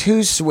one or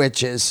two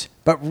switches,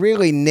 but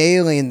really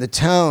nailing the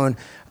tone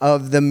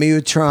of the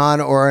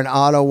Mutron or an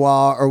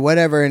Ottawa or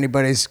whatever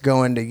anybody's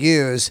going to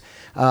use,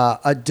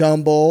 a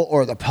Dumble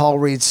or the Paul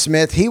Reed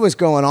Smith. He was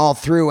going all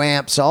through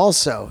amps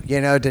also, you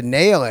know, to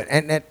nail it.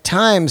 And at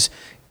times,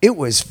 it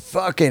was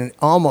fucking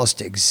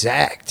almost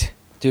exact.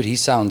 Dude, he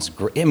sounds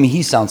great. I mean,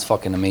 he sounds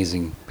fucking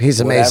amazing. He's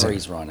amazing. Whatever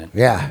he's running.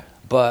 Yeah.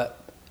 But,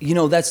 you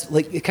know, that's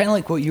like kind of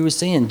like what you were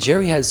saying.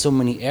 Jerry has so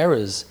many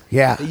eras.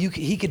 Yeah.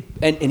 He could,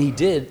 and he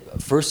did.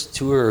 First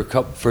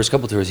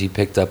couple tours, he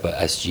picked up a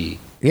SG.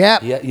 Yeah.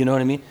 Yeah, you know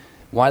what I mean?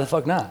 Why the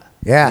fuck not?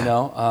 Yeah. You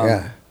know?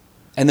 Yeah.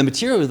 And the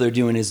material they're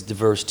doing is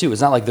diverse too.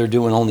 It's not like they're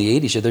doing only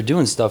 80 shit. They're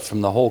doing stuff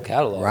from the whole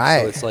catalog.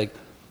 Right. So it's like,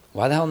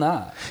 why the hell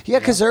not? Yeah,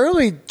 because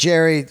early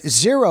Jerry,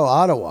 zero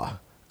Ottawa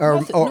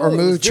or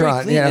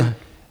Mutron. Yeah. And,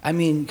 I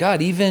mean,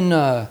 God, even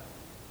talk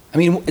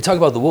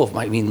about the Wolf.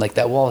 I mean, like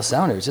that wall of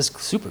sounder is just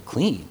super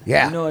clean.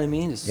 Yeah. You know what I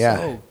mean? It's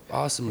so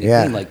awesomely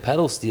Yeah. clean, like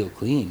pedal steel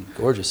clean,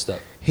 gorgeous stuff.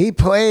 He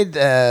played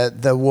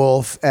the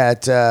Wolf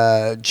at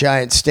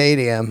Giant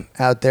Stadium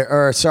out there,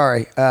 or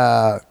sorry,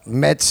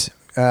 Mets,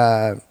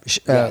 where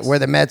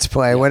the Mets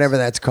play, whatever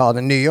that's called,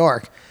 in New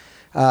York.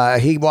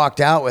 He walked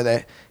out with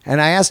it,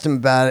 and I asked him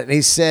about it, and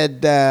he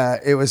said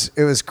it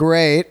was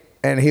great.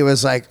 And he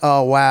was like,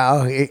 oh,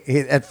 wow.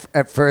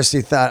 At first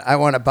he thought, I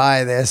want to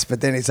buy this. But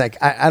then he's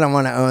like, I don't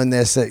want to own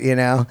this, you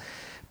know.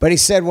 But he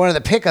said one of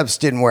the pickups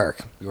didn't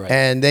work. Right.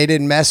 And they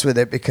didn't mess with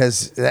it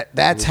because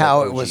that's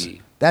how it was.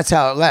 That's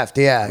how it left.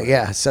 Yeah, right.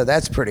 Yeah. So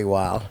that's pretty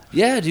wild.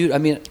 Yeah, dude. I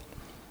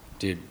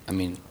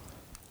mean,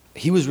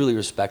 he was really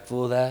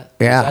respectful of that.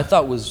 Yeah. I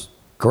thought was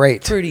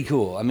great. Pretty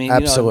cool. I mean,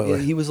 absolutely. You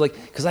know, he was like,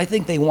 because I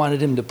think they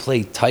wanted him to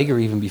play Tiger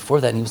even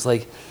before that. And he was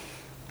like,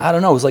 I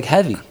don't know. It was like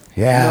heavy.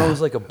 Yeah. You know, it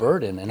was like a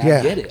burden, and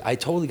I get it. I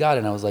totally got it.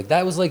 And I was like,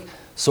 that was like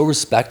so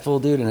respectful,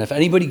 dude. And if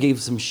anybody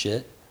gave some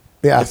shit,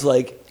 it's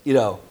like, you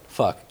know,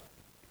 fuck.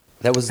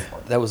 That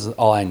was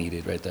all I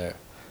needed right there.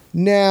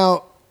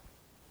 Now,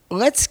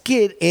 let's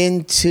get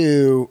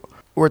into,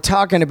 we're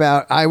talking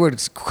about, I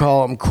would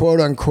call them quote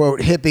unquote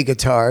hippie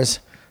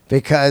guitars,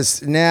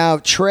 because now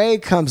Trey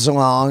comes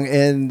along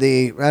in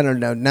the, I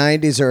don't know,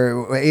 90s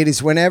or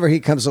 80s, whenever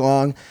he comes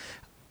along,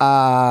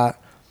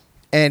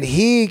 and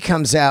he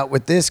comes out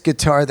with this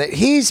guitar that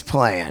he's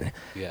playing.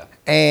 Yeah.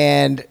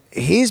 And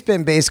he's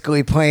been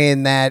basically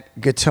playing that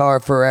guitar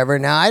forever.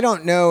 Now, I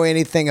don't know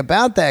anything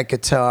about that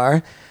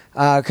guitar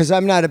because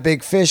I'm not a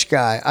big Fish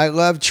guy. I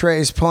love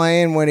Trey's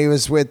playing when he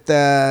was with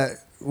Fare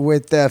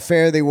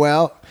Thee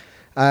Well.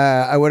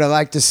 I would have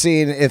liked to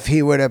see if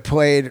he would have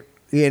played,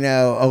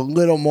 a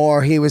little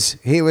more. He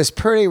was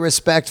pretty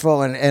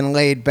respectful and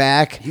laid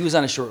back. He was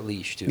on a short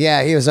leash, too.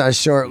 Yeah, he was on a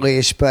short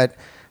leash, but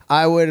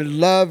I would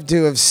love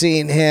to have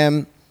seen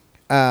him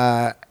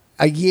a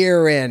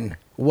year in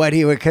what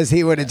he would, because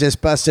he would have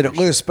just busted it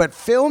loose. But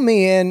fill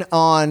me in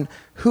on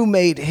who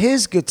made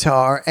his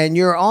guitar, and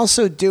you're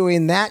also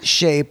doing that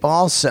shape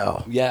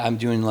also. Yeah, I'm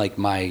doing like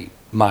my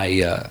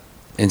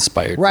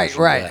inspired. Right.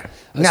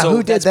 Now, so who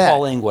did that's that?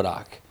 Paul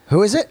Languedoc.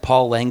 Who is it?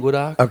 Paul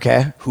Languedoc.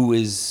 Okay. Who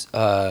is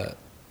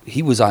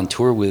he was on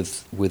tour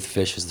with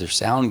Fish as their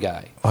sound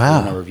guy for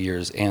Wow. a number of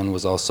years, and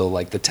was also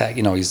like the tech.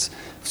 He's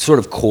sort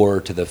of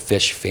core to the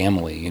Fish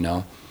family.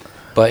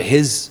 But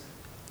his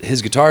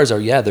guitars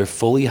are they're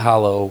fully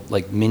hollow,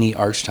 like mini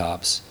arch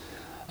tops,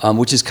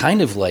 which is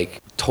kind of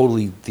like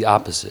totally the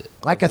opposite.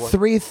 Like a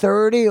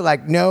 330,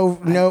 like no,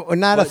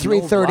 not a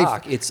 330. No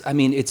block.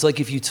 It's like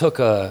if you took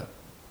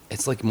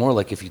it's like more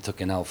like if you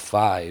took an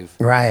L5,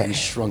 right? And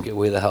shrunk it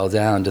way the hell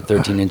down to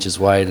 13 inches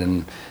wide,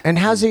 and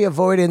how's he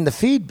avoiding the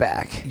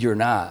feedback? You're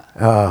not.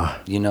 Oh.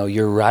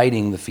 You're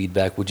riding the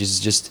feedback, which is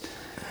just,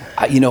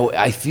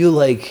 I feel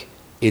like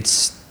it's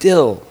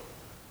still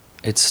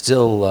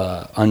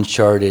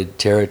uncharted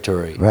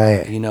territory,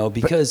 right?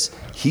 Because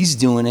he's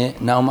doing it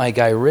now. My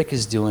guy Rick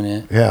is doing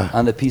it,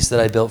 on the piece that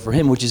I built for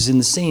him, which is in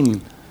the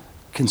same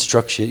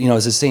construction.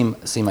 It's the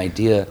same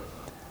idea,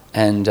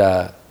 and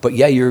but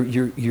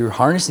you're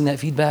harnessing that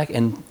feedback,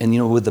 and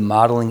with the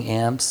modeling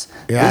amps,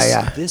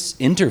 this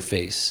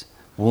interface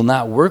will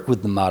not work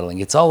with the modeling.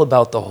 It's all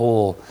about the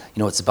whole,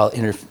 it's about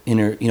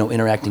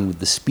interacting with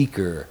the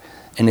speaker,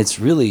 and it's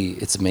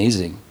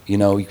amazing,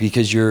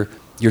 because you're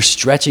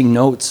stretching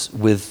notes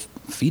with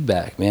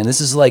feedback, man.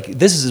 This is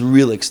a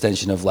real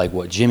extension of like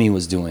what Jimmy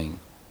was doing.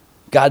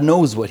 God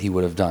knows what he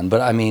would have done,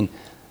 but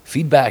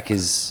feedback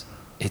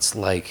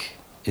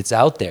it's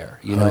out there,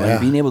 and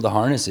being able to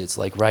harness it, it's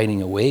like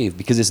riding a wave,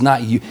 because it's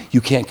not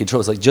you can't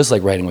control. It's just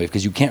like riding a wave,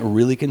 because you can't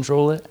really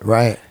control it,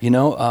 right?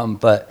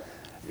 But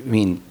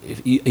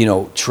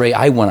if Trey,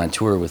 I went on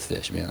tour with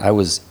Fish, man. I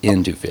was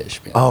into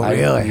Fish, man. Oh,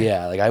 really?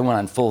 Yeah, like I went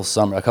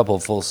on a couple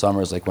of full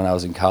summers, like when I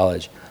was in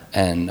college,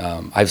 and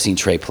I've seen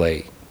Trey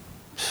play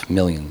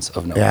millions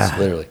of notes,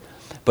 literally.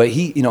 But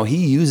he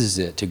uses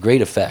it to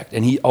great effect,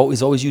 and he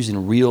always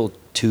using real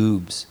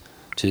tubes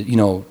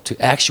to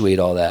actuate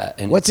all that.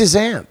 And what's his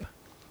amp?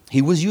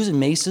 He was using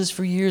Mesas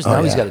for years.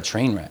 Now he's got a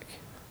train wreck.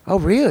 Oh,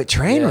 really?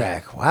 Train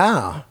wreck?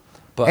 Wow.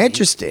 But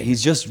interesting.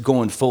 He's just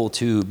going full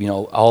tube.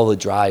 All the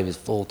drive is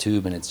full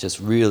tube, and it's just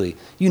really,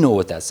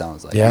 what that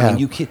sounds like. Yeah.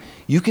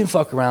 You can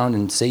fuck around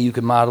and say you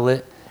can model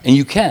it, and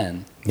you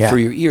can for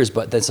your ears.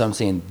 But that's what I'm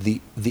saying.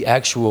 The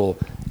actual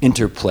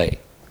interplay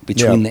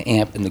between the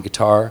amp and the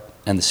guitar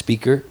and the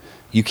speaker,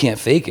 you can't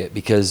fake it,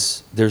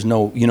 because there's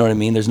no,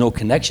 There's no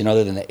connection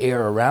other than the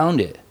air around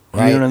it.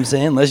 Right. You know what I'm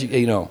saying? Unless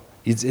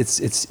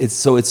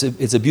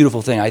it's a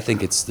beautiful thing. I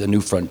think it's the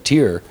new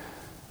frontier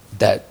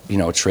that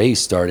Trey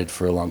started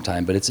for a long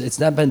time, but it's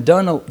not been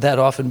done that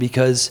often,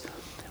 because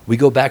we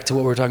go back to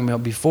what we were talking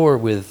about before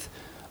with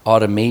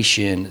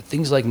automation,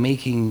 things like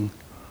making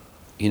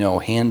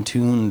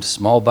hand-tuned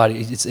small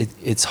body.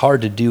 It's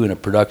hard to do in a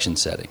production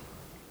setting.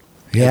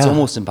 Yeah. It's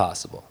almost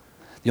impossible.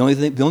 The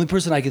only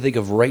person I can think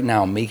of right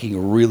now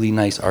making really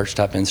nice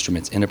archtop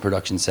instruments in a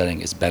production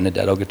setting is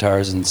Benedetto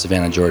Guitars in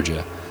Savannah,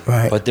 Georgia.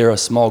 Right. But they're a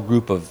small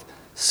group of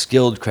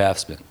skilled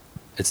craftsmen.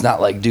 It's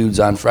not like dudes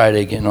on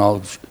Friday getting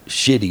all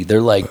shitty.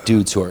 They're like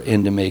dudes who are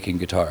into making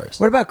guitars.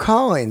 What about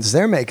Collins?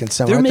 They're making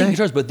some. They're making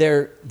guitars, but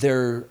they're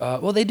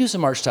they do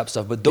some archtop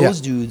stuff. But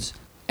those dudes,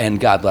 and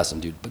God bless them,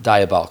 dude, but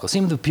diabolical.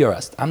 Same with the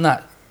PRS. I'm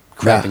not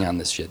crapping on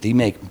this shit. They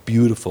make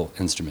beautiful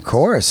instruments. Of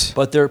course.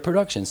 But they're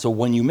production. So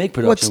when you make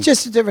production... Well, it's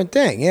just a different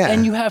thing,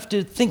 And you have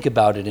to think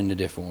about it in a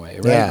different way,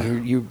 right? Yeah.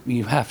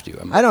 You have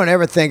to. I don't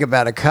ever think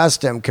about a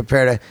custom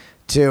compared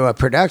to a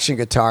production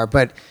guitar,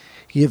 but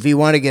if you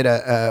want to get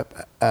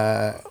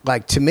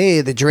like, to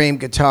me, the dream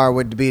guitar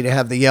would be to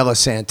have the yellow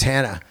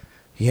Santana.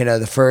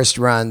 The first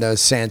run, those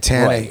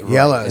Santana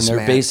yellows, and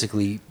they're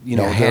basically,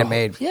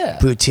 handmade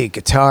boutique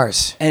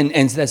guitars. And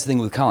that's the thing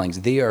with Collings.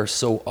 They are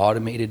so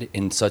automated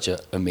in such an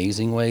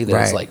amazing way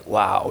that it's like,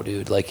 wow,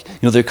 dude. Like,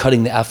 they're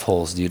cutting the F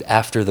holes, dude,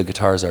 after the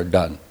guitars are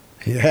done.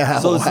 Yeah.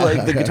 So it's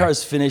like the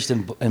guitar's finished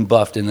and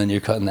buffed, and then you're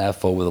cutting the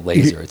F hole with a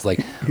laser. It's like,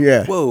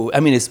 whoa.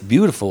 I mean, it's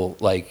beautiful,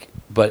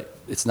 but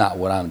it's not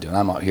what I'm doing.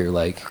 I'm out here,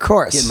 of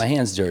course, getting my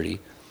hands dirty.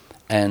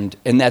 And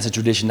that's a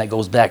tradition that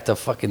goes back to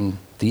fucking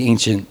the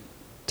ancient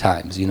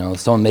times,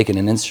 someone making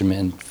an instrument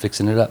and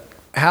fixing it up.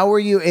 How were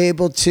you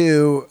able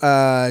to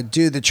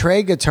do the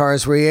Trey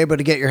guitars? Were you able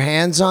to get your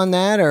hands on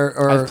that,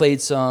 or? I've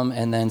played some,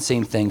 and then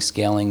same thing,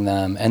 scaling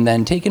them, and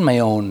then taking my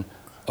own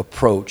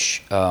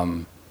approach,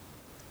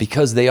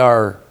 because they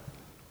are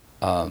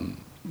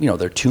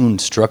they're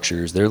tuned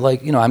structures. They're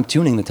like, I'm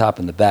tuning the top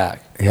and the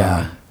back.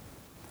 Yeah.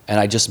 And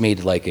I just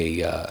made like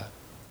a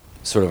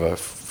sort of a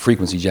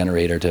frequency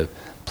generator to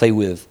play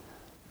with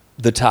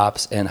the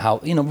tops and how,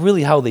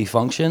 really how they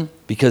function,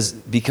 because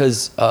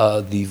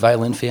the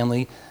violin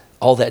family,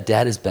 all that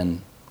data has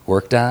been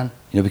worked on,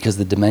 because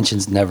the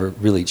dimensions never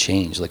really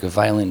change. Like a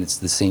violin, it's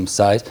the same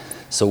size.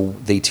 So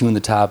they tune the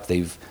top,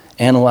 they've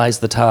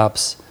analyzed the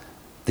tops.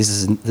 This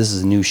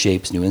is new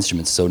shapes, new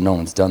instruments, so no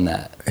one's done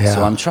that. Yeah.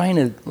 So I'm trying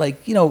to,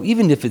 like,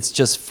 even if it's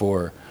just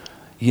for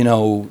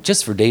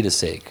data's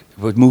sake,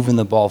 but moving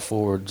the ball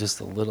forward just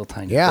a little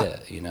tiny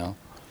bit,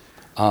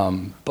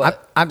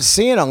 But I'm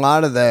seeing a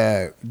lot of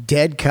the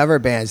Dead cover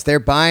bands. They're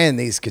buying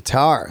these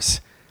guitars.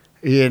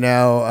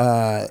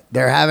 They're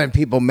having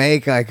people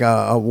make like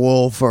a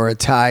wolf or a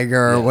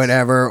tiger or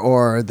whatever.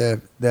 Or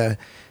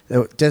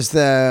does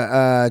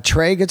the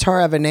Trey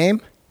guitar have a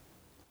name?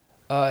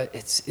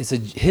 his is a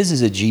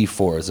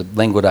G4, it's a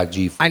Languedoc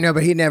G4. I know,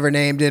 but he never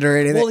named it or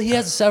anything. Well, he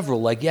has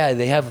several. Like,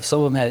 they have, some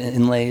of them have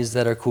inlays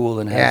that are cool,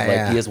 and he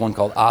has one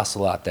called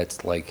Ocelot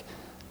that's like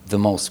the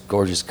most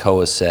gorgeous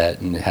Koa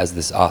set, and it has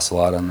this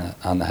ocelot on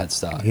the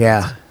headstock.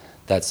 Yeah,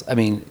 that's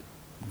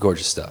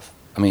gorgeous stuff.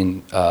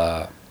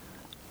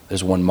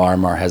 There's one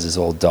Marmar has his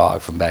old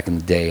dog from back in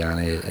the day on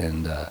it,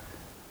 and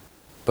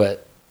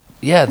but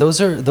yeah, those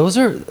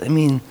are.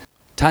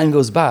 Time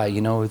goes by,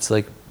 it's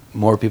like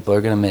more people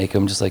are gonna make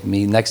them, just like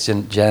me. Next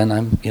gen,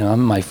 I'm in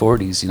my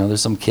 40s.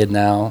 There's some kid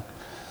now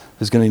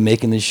who's gonna be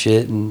making this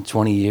shit in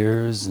 20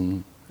 years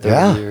and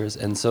 30 years,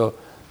 and so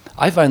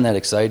I find that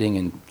exciting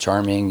and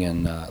charming.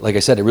 And like I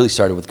said, it really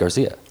started with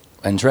Garcia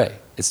and Trey.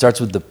 It starts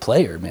with the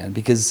player, man,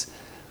 because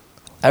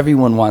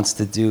everyone wants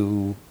to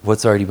do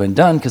what's already been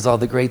done, because all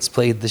the greats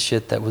played the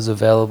shit that was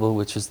available,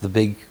 which was the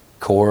big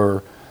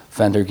core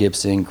Fender,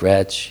 Gibson,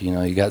 Gretsch.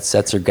 You got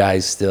Setzer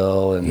guys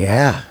still, and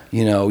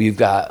you've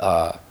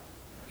got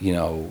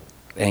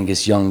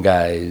Angus Young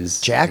guys,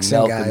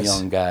 Jackson Malcolm guys.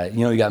 Young guy.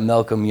 You got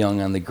Malcolm Young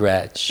on the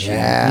Gretsch.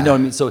 Yeah. You know what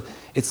I mean? So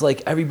it's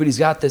like everybody's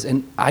got this,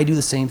 and I do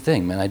the same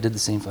thing, man. I did the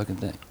same fucking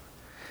thing.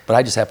 But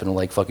I just happen to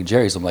like fucking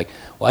Jerry, so I'm like,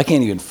 well, I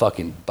can't even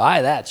fucking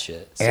buy that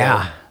shit. So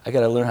I got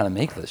to learn how to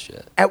make this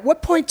shit. At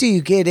what point do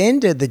you get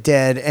into the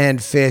Dead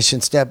and Fish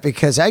and stuff?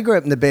 Because I grew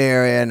up in the Bay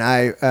Area, and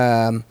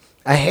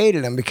I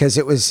hated them because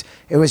it was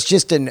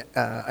just an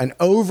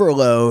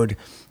overload.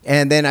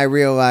 And then I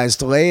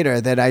realized later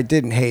that I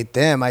didn't hate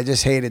them. I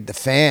just hated the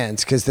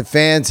fans, because the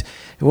fans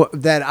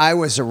that I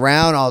was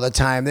around all the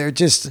time, they're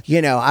just,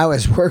 I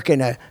was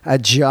working a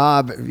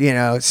job,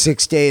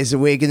 6 days a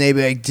week, and they'd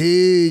be like,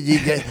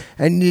 dude,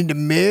 I need a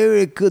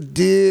miracle,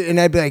 dude. And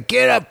I'd be like,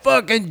 get a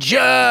fucking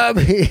job,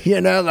 and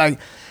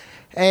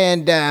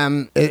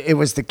it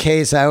was the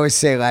case. I always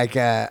say, like,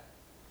 I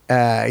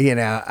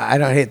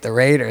don't hate the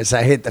Raiders,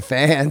 I hate the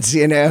fans,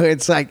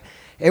 it's like,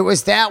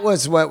 that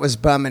was what was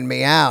bumming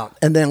me out.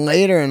 And then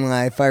later in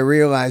life, I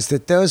realized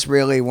that those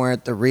really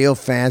weren't the real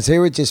fans. They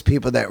were just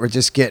people that were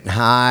just getting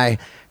high,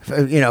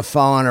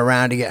 falling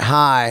around to get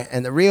high.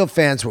 And the real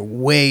fans were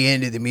way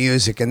into the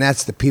music, and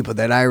that's the people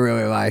that I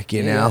really like,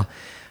 know.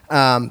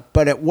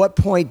 But at what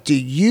point do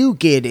you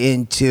get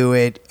into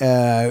it?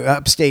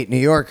 Upstate New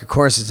York, of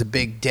course, is a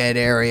big Dead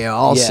area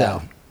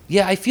also.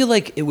 Yeah, I feel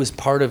like it was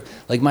part of,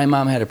 like, my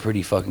mom had a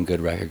pretty fucking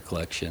good record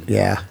collection.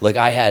 Yeah. Like,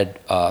 I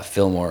had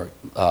Fillmore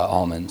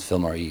Almonds,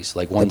 Fillmore East.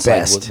 Like, one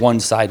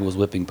side was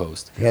Whipping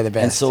Post. Yeah, the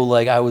best. And so,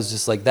 like, I was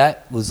just like,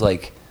 that was,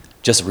 like,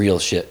 just real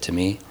shit to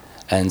me.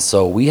 And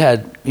so we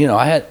had,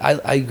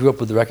 I grew up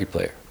with the record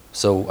player.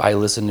 So I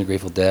listened to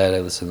Grateful Dead,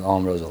 I listened to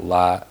Allman Brothers a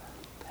lot.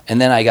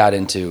 And then I got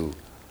into,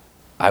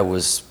 I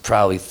was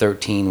probably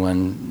 13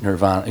 when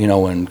Nirvana,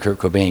 when Kurt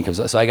Cobain comes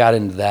out. So I got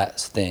into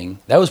that thing.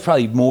 That was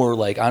probably more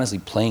like, honestly,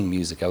 playing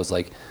music. I was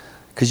like,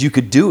 because you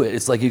could do it.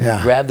 It's like you could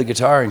grab the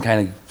guitar and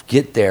kind of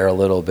get there a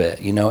little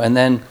bit, And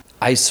then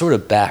I sort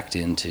of backed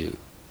into,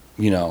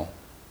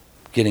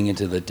 getting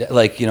into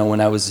when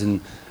I was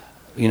in,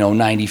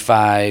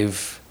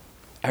 95.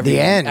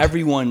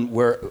 Everyone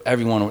where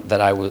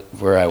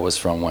I was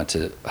from went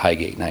to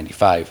Highgate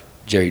 95.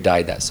 Jerry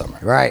died that summer.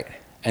 Right.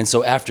 And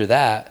so after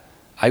that,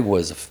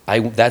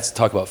 that's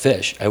talk about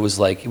Fish. I was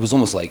like, it was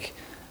almost like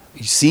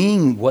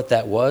seeing what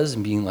that was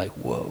and being like,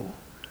 whoa,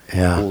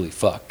 holy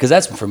fuck. Because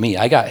that's for me.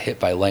 I got hit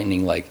by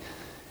lightning. Like,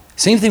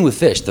 same thing with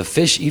Fish. The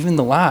Fish, even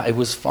the lot, it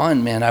was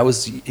fun, man. I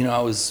was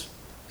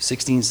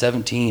 16,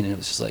 17, and it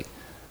was just like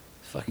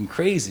fucking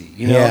crazy,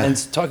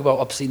 And talk about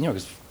upstate New York,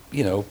 it's,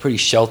 pretty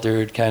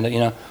sheltered kind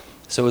of,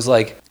 So it was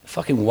like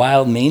fucking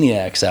wild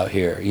maniacs out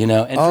here,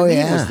 And for me,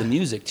 it was the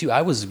music too.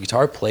 I was a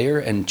guitar player,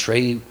 and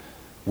Trey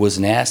was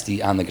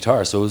nasty on the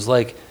guitar, so it was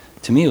like,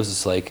 to me, it was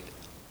just like,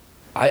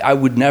 I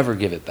would never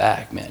give it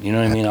back, man. You know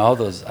what I mean? All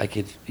those, I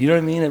could, you know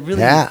what I mean? It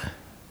really,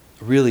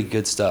 really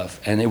good stuff,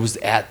 and it was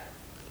at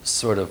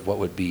sort of what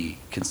would be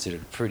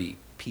considered pretty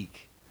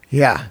peak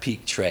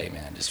Trey,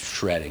 man, just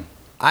shredding.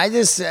 I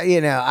just,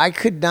 I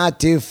could not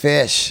do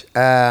Fish.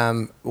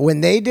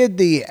 When they did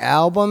the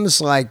albums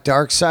like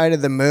Dark Side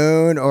of the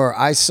Moon, or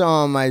I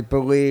saw them, I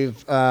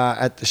believe,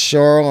 at the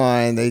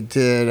Shoreline, they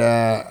did,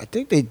 I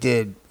think they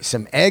did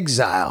some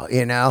Exile,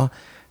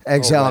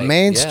 Exile on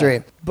Main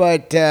Street.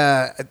 But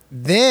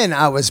then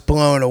I was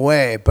blown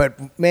away.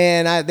 But,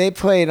 man, they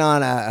played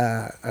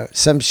on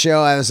some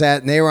show I was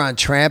at, and they were on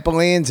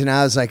trampolines, and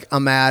I was like,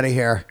 I'm out of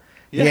here.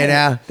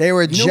 Yeah. They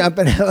were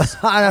jumping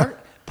on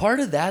Part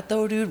of that,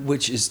 though, dude,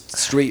 which is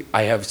straight,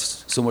 I have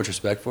so much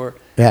respect for,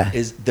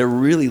 is they're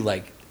really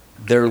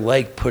they're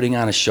like putting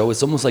on a show.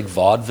 It's almost like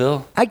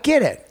vaudeville. I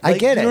get it.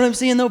 You know what I'm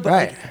saying, though? But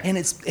right.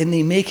 And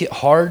they make it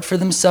hard for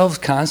themselves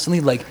constantly.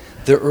 Like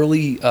their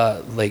early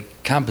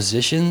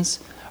compositions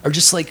are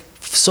just like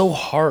so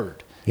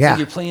hard. Yeah. Like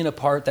you're playing a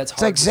part that's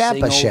hard like to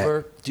Zappa sing shit.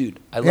 over. Dude,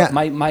 I love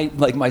my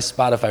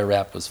Spotify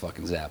rap was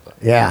fucking Zappa.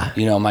 Yeah.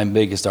 My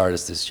biggest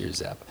artist this year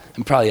is Zappa.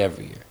 And probably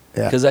every year.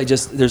 Yeah. Because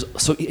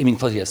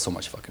plus he has so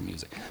much fucking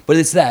music. But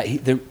it's that,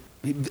 and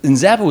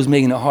Zappa was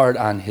making it hard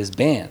on his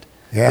band.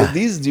 Yeah. But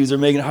these dudes are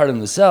making it hard on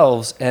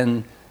themselves,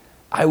 and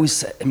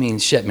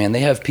shit, man,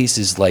 they have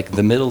pieces like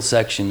the middle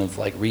section of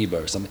like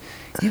Reba or something.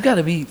 You got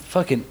to be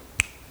fucking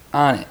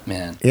on it,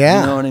 man.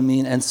 Yeah. You know what I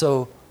mean? And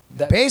so...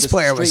 that bass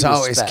player was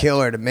always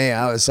killer to me.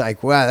 I was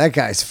like, wow, that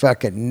guy's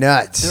fucking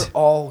nuts. They're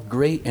all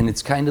great, and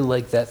it's kind of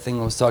like that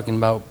thing I was talking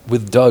about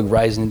with Doug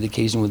rising to the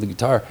occasion with the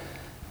guitar.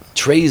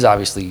 Trey's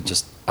obviously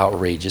just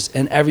outrageous,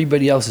 and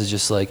everybody else is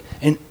just like,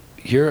 and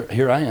here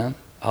I am.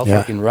 I'll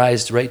fucking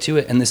rise right to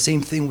it. And the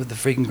same thing with the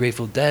freaking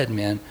Grateful Dead,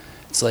 man.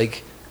 It's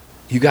like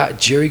you got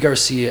Jerry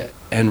Garcia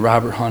and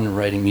Robert Hunter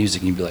writing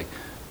music, and you'd be like,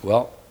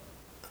 well,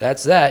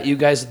 that's that. You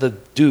guys are the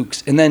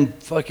Dukes. And then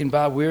fucking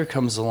Bob Weir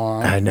comes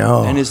along. I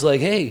know. And is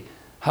like, hey,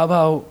 how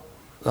about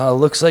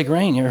Looks Like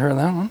Rain? You ever heard of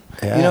that one?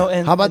 Yeah.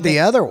 And how about the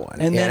other one?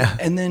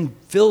 And then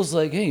Phil's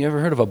like, hey, you ever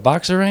heard of A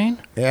Box of Rain?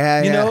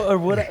 Yeah, or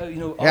what?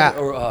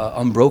 Or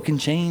Unbroken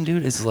Chain,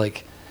 dude. It's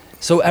like,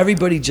 so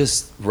everybody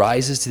just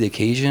rises to the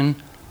occasion,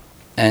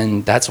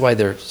 and that's why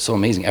they're so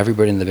amazing.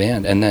 Everybody in the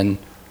band, and then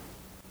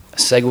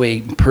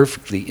segue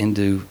perfectly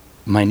into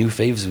my new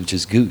faves, which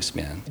is Goose,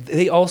 man.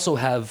 They also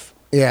have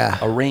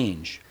a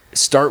range.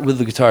 Start with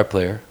the guitar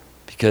player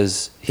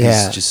because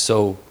he's just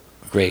so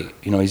great.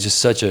 He's just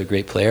such a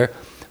great player.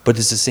 But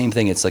it's the same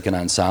thing. It's like an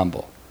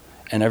ensemble,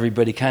 and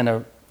everybody kind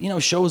of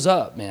shows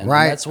up, man.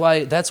 Right.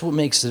 And that's what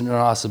makes it an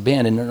awesome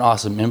band and an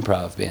awesome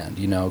improv band.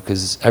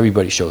 Because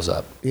everybody shows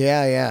up.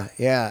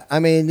 Yeah. I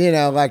mean,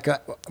 like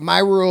my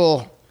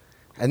rule,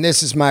 and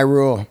this is my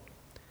rule: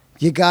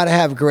 you got to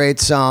have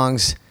great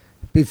songs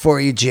before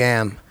you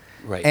jam.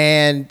 Right.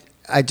 And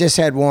I just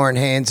had Warren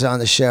Haynes on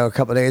the show a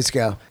couple of days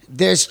ago.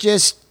 There's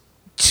just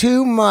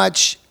too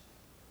much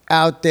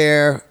out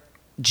there.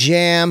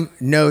 Jam,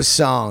 no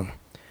song.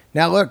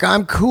 Now, look,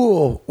 I'm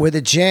cool with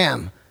a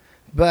jam,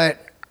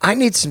 but I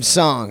need some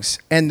songs.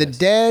 And the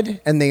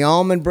Dead and the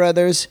Allman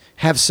Brothers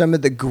have some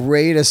of the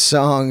greatest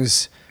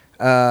songs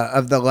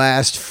of the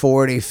last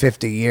 40,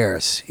 50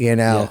 years,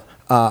 Yeah.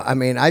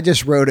 I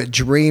just wrote a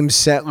dream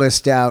set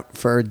list out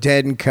for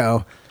Dead &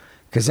 Co.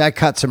 because I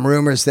caught some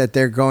rumors that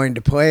they're going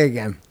to play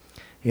again.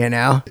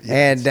 Yes.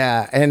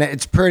 And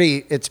it's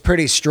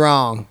pretty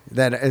strong.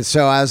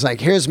 So I was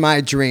like, here's my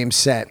dream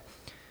set.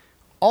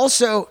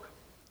 Also,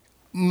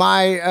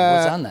 my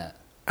what's on that?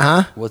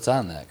 Huh? What's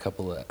on that?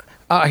 Couple of.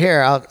 Oh,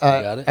 here.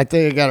 Got it? I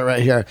think I got it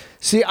right here.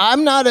 See,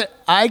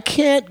 I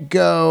can't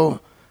go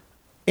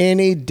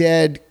any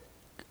Dead.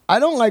 I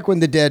don't like when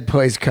the Dead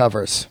plays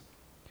covers,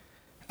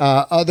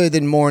 other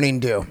than Morning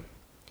Dew.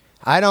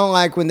 I don't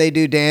like when they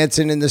do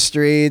Dancing in the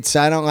Streets.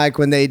 I don't like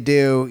when they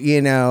do,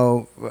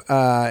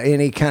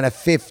 any kind of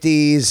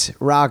 50s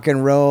rock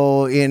and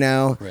roll,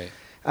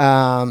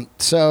 Right.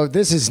 So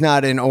this is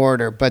not in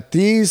order, but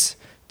these,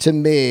 to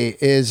me,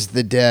 is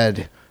the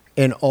Dead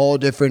in all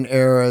different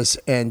eras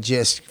and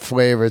just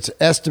flavors.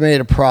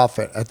 Estimated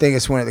Profit. I think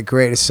it's one of the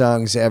greatest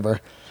songs ever.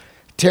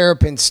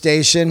 Terrapin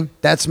Station.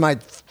 That's my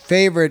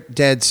favorite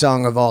Dead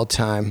song of all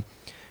time.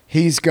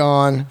 He's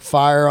Gone,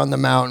 Fire on the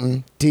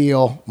Mountain,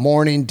 Deal,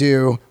 Morning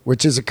Dew,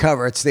 which is a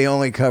cover. It's the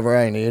only cover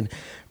I need.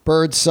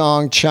 Bird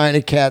Song,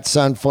 China Cat,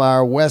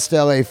 Sunflower, West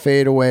LA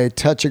Fadeaway,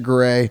 Touch of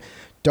Grey,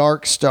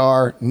 Dark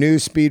Star, New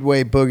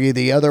Speedway Boogie,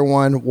 the other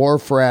one,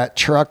 Wharf Rat,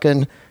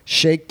 Truckin',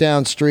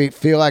 Shakedown Street,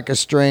 Feel Like a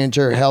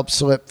Stranger, Help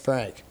Slip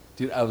Frank.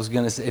 Dude, I was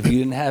going to say, if you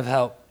didn't have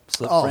Help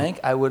Slip Frank,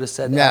 I would have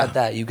said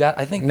that. You got,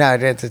 I think. No,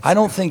 I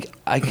don't think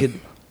I could.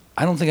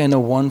 I don't think I know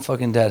one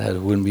fucking Deadhead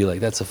who wouldn't be like,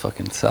 that's a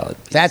fucking solid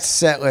piece. That's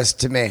set list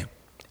to me.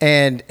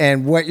 And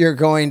what you're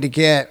going to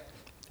get,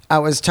 I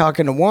was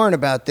talking to Warren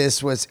about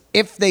this, was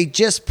if they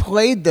just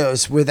played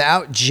those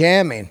without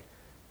jamming,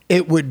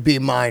 it would be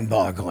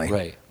mind-boggling.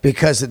 Right.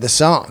 Because of the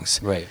songs.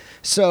 Right.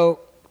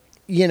 So,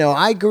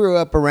 I grew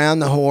up around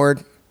the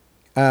Horde.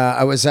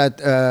 I was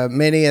at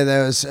many of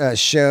those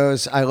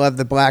shows. I love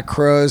the Black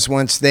Crowes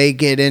once they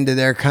get into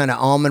their kind of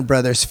Allman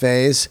Brothers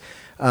phase.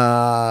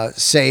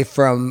 Say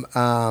from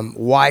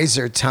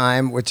Wiser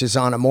Time, which is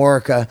on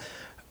Amorica,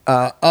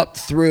 up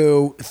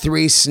through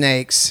Three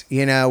Snakes,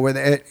 you know,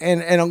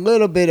 and a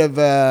little bit of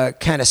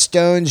kind of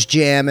Stones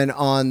jamming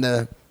on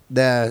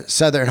the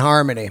Southern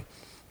Harmony,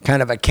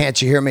 kind of a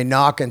Can't You Hear Me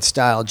Knockin'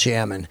 style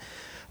jamming.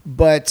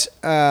 But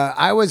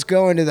I was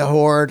going to the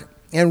Horde,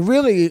 and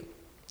really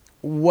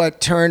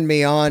what turned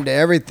me on to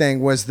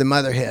everything was the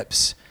Mother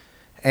Hips.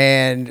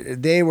 And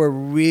they were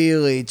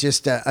really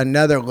just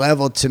another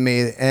level to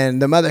me.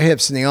 And the Mother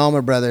Hips and the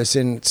Allman Brothers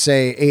in,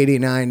 say,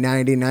 89,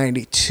 90,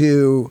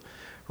 92,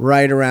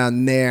 right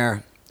around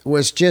there,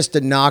 was just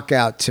a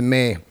knockout to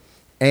me.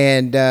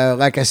 And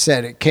like I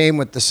said, it came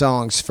with the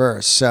songs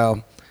first.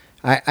 So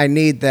I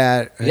need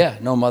that. Yeah,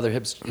 no, Mother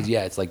Hips.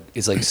 Yeah, it's like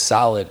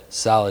solid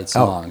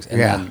songs, and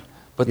then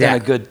a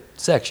good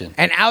section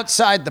and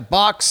outside the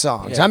box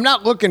songs. Yeah. I'm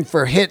not looking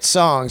for hit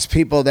songs.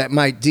 People that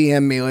might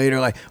DM me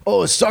later, like,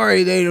 "Oh,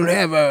 sorry, they don't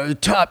have a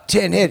top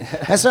 10 hit."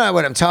 That's not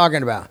what I'm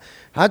talking about.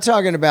 I'm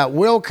talking about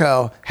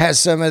Wilco has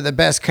some of the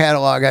best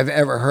catalog I've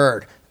ever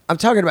heard. I'm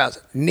talking about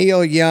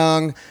Neil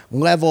Young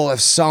level of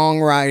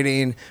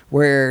songwriting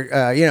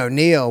where,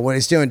 Neil, when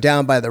he's doing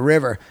Down by the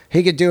River,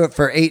 he could do it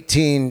for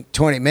 18,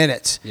 20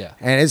 minutes. Yeah.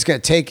 And it's going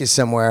to take you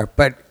somewhere.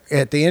 But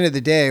at the end of the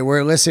day,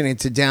 we're listening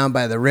to Down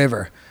by the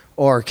River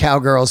or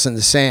Cowgirls in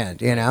the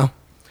Sand, you know?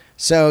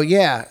 So,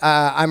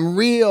 I'm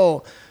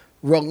real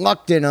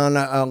reluctant on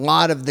a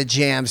lot of the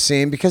jam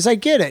scene because I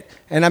get it.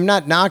 And I'm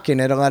not knocking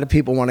it. A lot of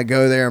people want to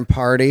go there and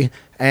party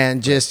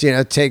and just,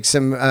 take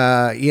some,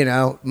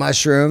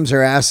 mushrooms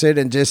or acid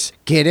and just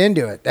get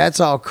into it. That's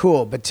all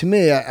cool. But to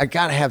me, I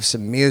got to have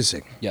some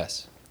music.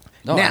 Yes.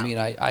 No, Now, I mean,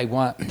 I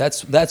want,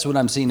 that's what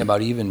I'm seeing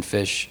about even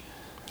Fish,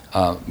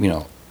 or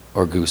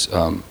Goose.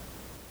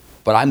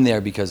 But I'm there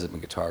because I'm a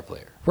guitar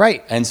player.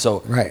 Right. And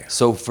so, Right.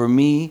 So for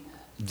me,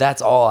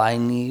 that's all I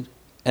need.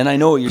 And I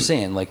know what you're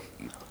saying, like,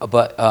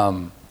 but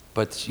and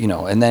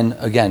then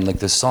again, like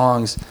the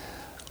songs,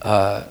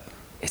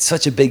 it's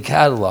such a big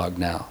catalog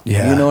now.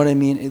 Yeah. You know what I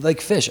mean? Like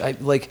Fish, I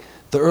like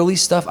the early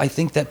stuff. I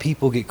think that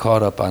people get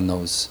caught up on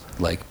those,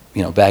 like,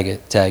 Bag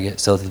It, Tag It,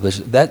 Sell It to the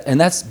Bishop.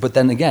 But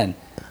then again,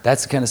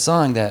 that's the kind of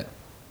song that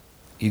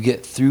you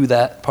get through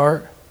that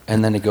part,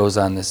 and then it goes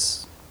on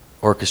this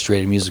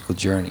orchestrated musical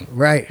journey.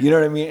 Right. You know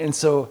what I mean? And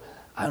so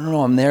I don't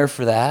know. I'm there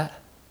for that.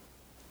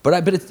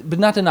 But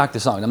not to knock the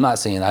song. I'm not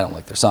saying I don't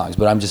like their songs,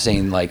 but I'm just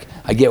saying, like,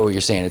 I get what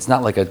you're saying. It's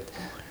not like a,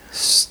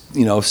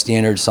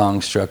 standard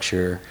song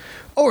structure.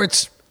 Or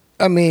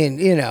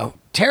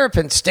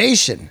Terrapin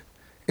Station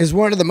is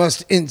one of the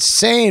most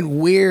insane,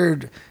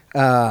 weird,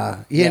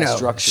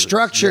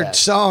 structured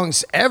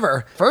songs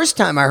ever. First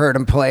time I heard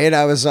him play it,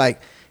 I was like,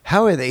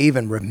 how are they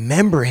even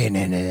remembering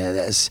any of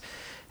this?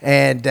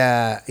 And,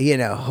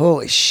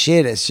 holy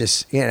shit, it's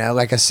just,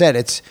 like I said,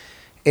 it's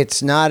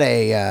not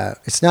a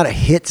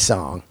hit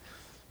song.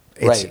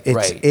 It's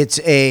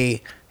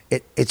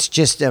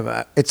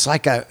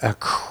like a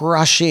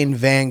crushing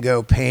Van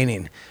Gogh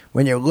painting.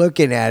 When you're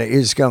looking at it,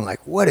 you're just going like,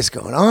 what is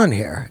going on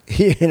here?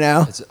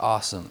 It's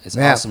awesome. It's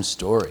an awesome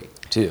story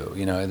too.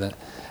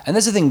 And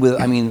that's the thing with,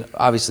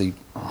 obviously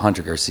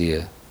Hunter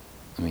Garcia,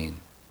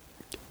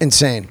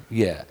 insane.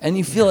 Yeah. And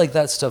you feel like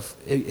that stuff,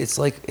 it's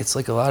like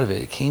a lot of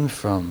it came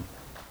from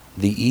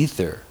the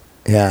ether.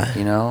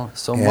 Yeah.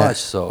 So much.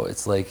 So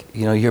it's like,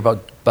 you hear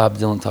about Bob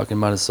Dylan talking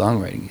about his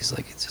songwriting. He's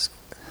like, it's just.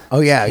 Oh,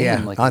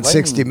 yeah. Like on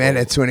 60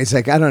 Minutes when he's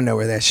like, I don't know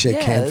where that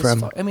shit came from.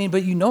 But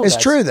it's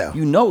true, though.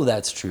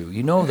 That's true.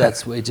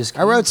 That's what it just.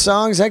 I wrote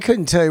songs. I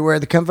couldn't tell you where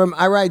they come from.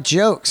 I write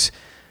jokes.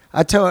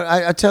 I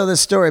tell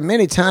this story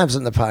many times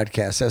on the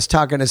podcast. I was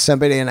talking to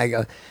somebody and I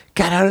go,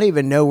 God, I don't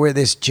even know where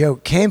this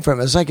joke came from.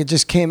 It was like it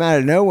just came out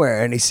of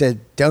nowhere. And he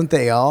said, don't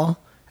they all?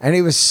 And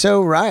he was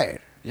so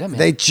right. Yeah, man.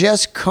 They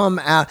just come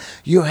out.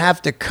 You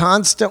have to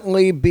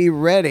constantly be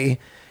ready.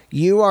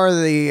 You are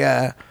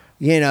the,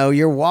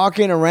 you're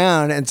walking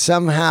around and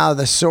somehow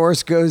the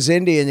source goes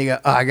into you and you go,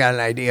 oh, I got an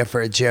idea for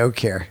a joke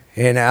here,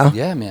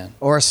 Yeah, man.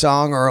 Or a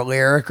song or a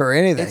lyric or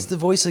anything. It's the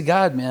voice of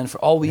God, man, for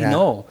all we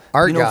know.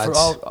 Art gods. For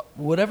all,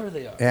 whatever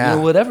they are. Yeah.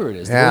 Whatever it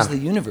is. The voice of the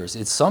universe.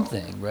 It's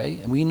something, right?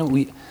 And we know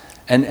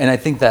and I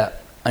think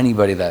that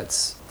anybody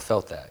that's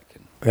felt that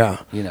can,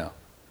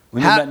 we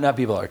may not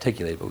be able to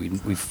articulate, but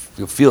we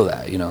feel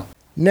that,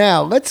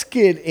 Now, let's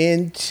get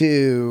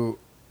into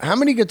how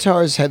many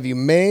guitars have you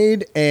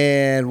made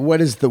and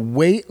what is the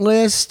wait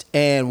list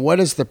and what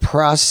is the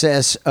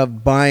process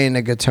of buying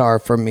a guitar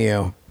from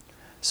you?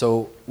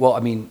 So, well,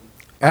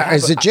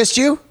 is it just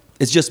you?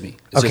 It's just me.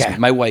 It's just Okay. me.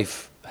 My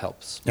wife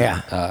helps.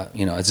 Yeah.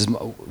 It's just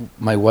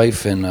my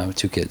wife and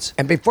 2 kids.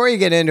 And before you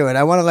get into it,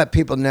 I want to let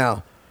people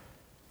know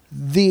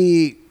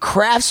the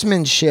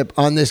craftsmanship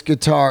on this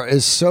guitar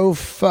is so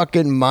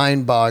fucking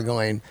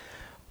mind-boggling.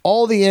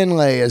 All the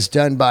inlay is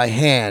done by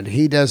hand.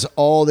 He does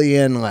all the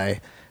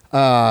inlay.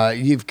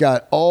 You've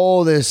got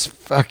all this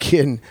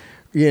fucking,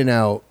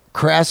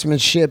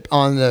 craftsmanship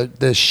on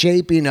the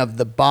shaping of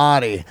the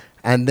body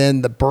and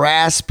then the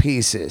brass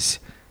pieces.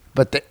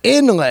 But the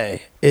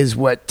inlay is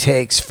what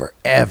takes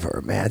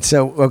forever, man.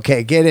 So,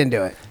 okay, get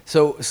into it.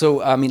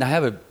 So I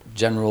have a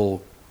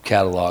general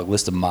catalog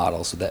list of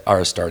models that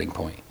are a starting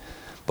point.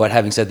 But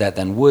having said that,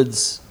 then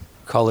woods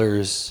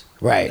colors.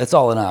 Right. That's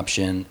all an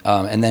option.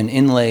 And then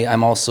inlay,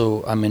 I'm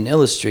an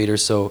illustrator,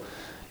 so,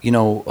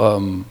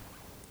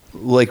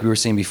 like we were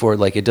saying before,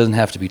 like it doesn't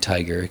have to be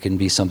tiger. It can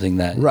be something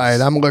that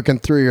Right, I'm looking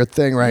through your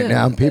thing right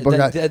now. People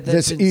got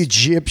this it's-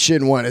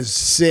 Egyptian one is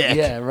sick.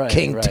 Yeah, right,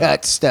 King right.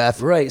 Tut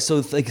stuff. Right,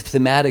 so like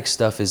thematic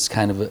stuff is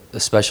kind of a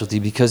specialty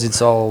because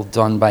it's all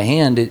done by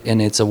hand and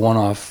it's a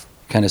one-off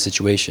kind of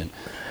situation.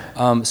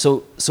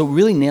 So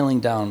really nailing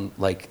down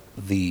like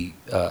the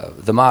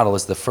model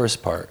is the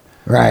first part.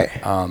 Right.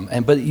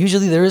 But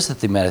usually there is a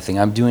thematic thing.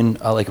 I'm doing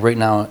like right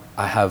now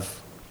I have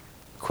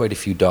quite a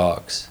few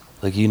dogs.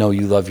 Like, you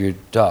love your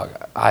dog.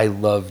 I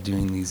love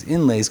doing these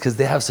inlays because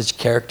they have such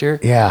character.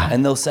 Yeah.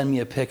 And they'll send me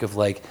a pic of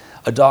like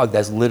a dog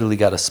that's literally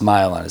got a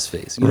smile on his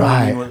face. You know what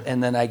I mean?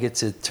 And then I get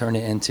to turn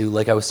it into,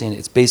 like I was saying,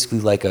 it's basically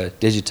like a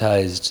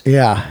digitized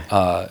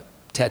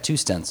tattoo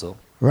stencil.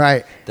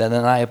 Right. Then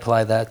I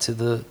apply that to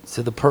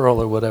the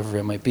pearl or whatever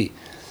it might be.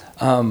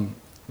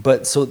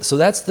 But so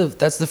that's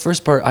the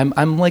first part.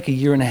 I'm like a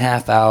year and a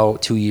half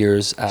out, 2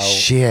 years out.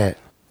 Shit.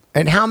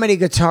 And how many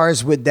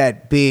guitars would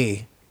that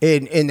be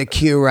in the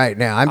queue right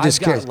now? I'm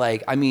just curious.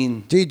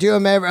 Do you do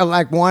them every,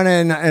 like one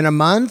in a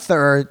month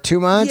or 2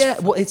 months? Yeah,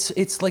 well,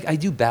 it's like I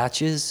do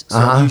batches, so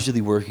I'm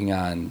usually working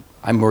on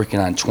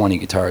 20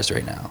 guitars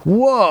right now.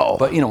 Whoa!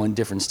 But in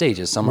different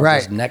stages. Some are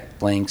just neck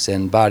blanks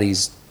and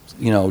bodies,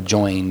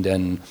 joined,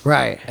 and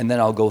and then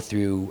I'll go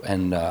through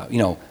and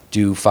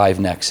do 5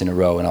 necks in a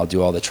row, and I'll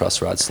do all the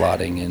truss rod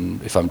slotting,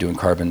 and if I'm doing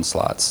carbon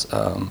slots,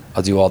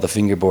 I'll do all the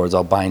fingerboards.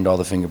 I'll bind all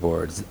the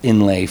fingerboards,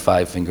 inlay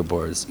 5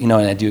 fingerboards, and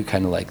I do it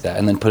kind of like that,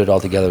 and then put it all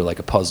together like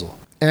a puzzle.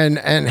 And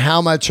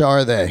how much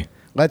are they?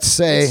 Let's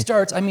say it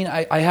starts. I mean,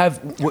 I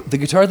have the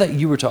guitar that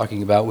you were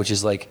talking about, which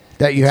is like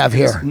that you have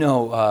here.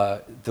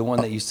 No, the one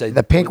that you said,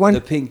 the pink one.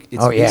 The pink.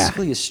 It's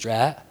basically a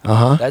Strat.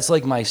 That's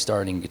like my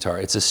starting guitar.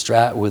 It's a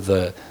Strat with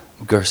a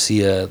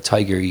Garcia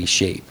tiger-y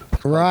shape.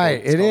 Right.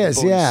 It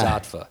is. Yeah.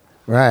 Bodhisattva.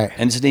 Right.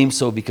 And it's named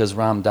so because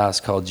Ram Dass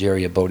called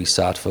Jerry a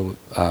bodhisattva,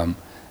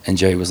 and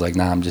Jerry was like,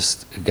 "Nah, I'm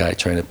just a guy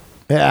trying to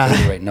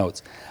write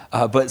notes."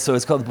 But so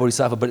it's called the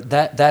bodhisattva. But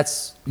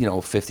that's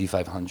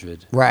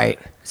 5,500. Right.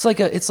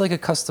 It's like a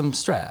custom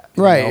Strat.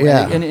 Right.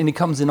 Yeah. And it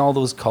comes in all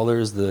those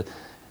colors, the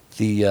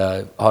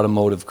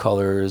automotive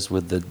colors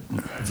with the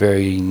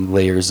varying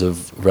layers of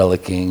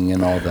relicing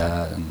and all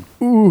that. And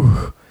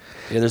ooh.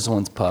 Yeah, there's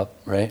one's pup,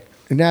 right?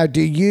 Now,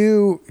 do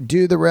you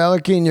do the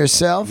relicing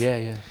yourself?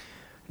 Yeah.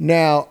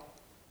 Now,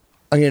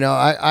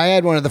 I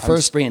had one of the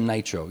first spraying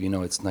nitro.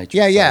 It's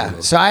nitro. Yeah.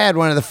 So I had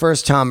one of the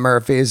first Tom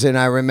Murphys, and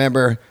I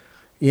remember,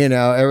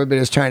 everybody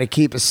was trying to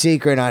keep a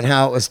secret on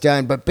how it was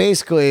done. But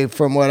basically,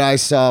 from what I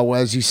saw,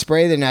 was you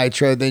spray the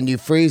nitro, then you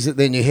freeze it,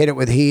 then you hit it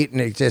with heat,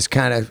 and it just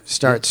kind of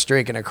starts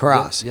streaking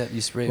across. Yeah, you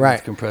spray it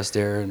with compressed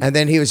air. And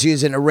then he was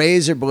using a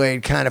razor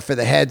blade kind of for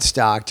the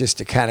headstock, just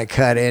to kind of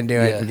cut into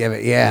it and give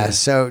it. Yeah.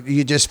 So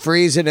you just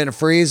freeze it in a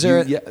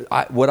freezer.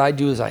 What I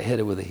do is I hit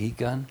it with a heat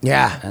gun.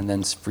 Yeah. And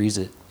then freeze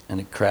it. And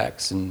it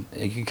cracks, and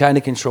you can kind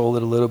of control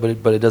it a little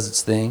bit, but it does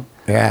its thing.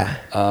 Yeah.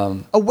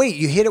 Oh wait,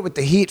 you hit it with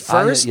the heat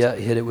first?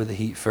 Hit it with the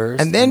heat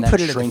first, and then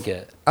shrink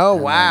it. Oh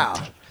wow!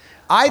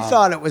 I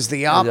thought it was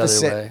the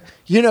opposite.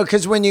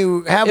 Because when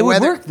you have it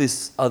weather, would work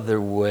this other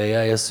way,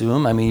 I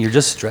assume. I mean, you're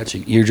just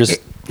stretching. You're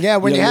just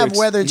when you have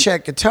weather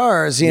check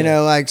guitars,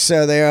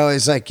 so they're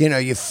always like,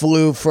 you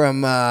flew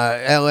from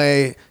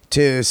L.A.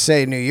 to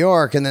say New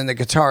York, and then the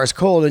guitar is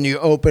cold, and you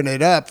open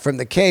it up from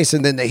the case,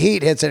 and then the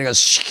heat hits, and it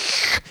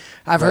goes.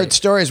 I've heard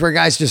stories where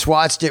guys just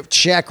watched it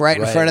check right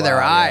in front of their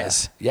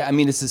eyes. Yeah, I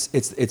mean,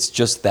 it's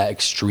just that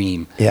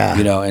extreme. Yeah.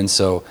 And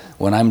so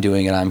when I'm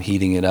doing it, I'm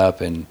heating it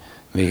up and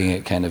making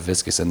it kind of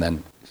viscous, and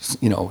then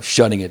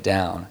shutting it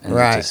down, and it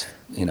just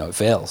it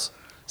fails.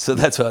 So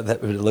that's why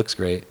it looks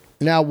great.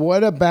 Now,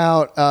 what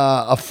about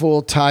a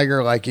full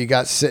tiger like you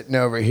got sitting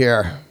over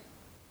here?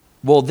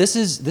 Well, this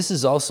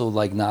is also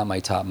like not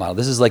my top model.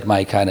 This is like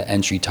my kind of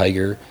entry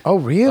tiger. Oh,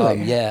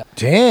 really? Yeah.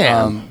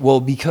 Damn.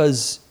 Well,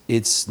 because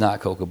it's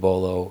not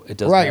Cocobolo. It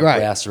doesn't have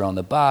brass around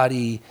the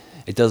body.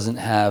 It doesn't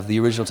have, the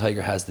original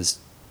Tiger has this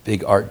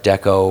big Art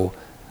Deco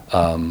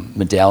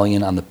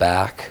medallion on the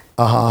back.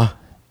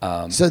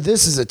 So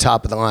this is the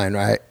top of the line,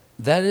 right?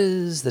 That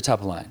is the top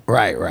of the line.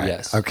 Right.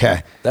 Yes.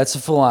 Okay. That's a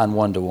full-on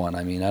one-to-one.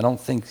 I mean,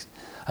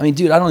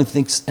 dude, I don't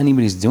think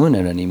anybody's doing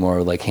it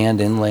anymore, like hand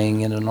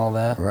inlaying it and all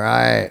that.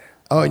 Right.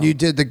 Oh, and you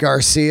did the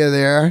Garcia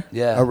there?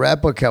 Yeah. A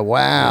replica.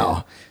 Wow.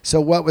 Yeah.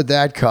 So what would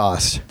that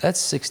cost? That's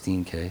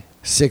 $16K.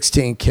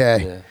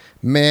 $16K. Yeah.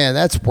 Man,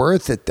 that's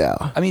worth it though.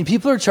 I mean,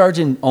 people are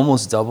charging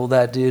almost double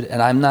that, dude.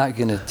 And I'm not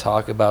going to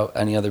talk about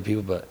any other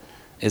people, but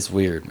it's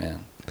weird,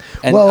 man.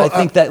 And I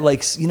think that,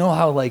 like,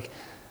 how, like,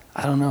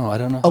 I don't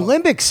know.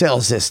 Olympic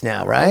sells this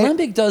now, right?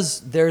 Olympic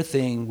does their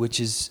thing, which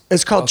is...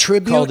 It's called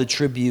Tribute? Called a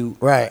Tribute.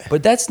 Right.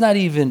 But that's not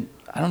even...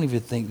 I don't even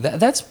think...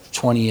 that's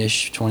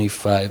 20-ish,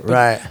 25. But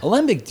right.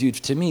 Olympic, dude,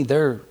 to me,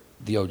 they're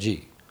the OG.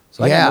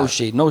 So I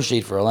got no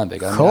shade for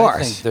Olympic. Of course.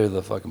 I think they're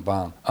the fucking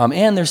bomb.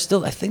 And I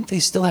think they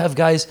still have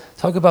guys...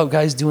 Talk about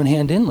guys doing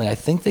hand inlay. I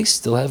think they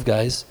still have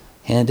guys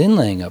hand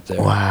inlaying up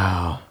there.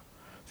 Wow.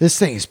 This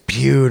thing is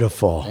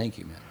beautiful. Thank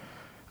you,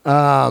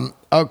 man.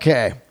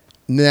 Okay.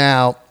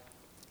 Now,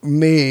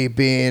 me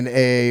being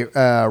a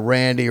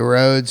Randy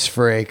Rhoads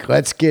freak,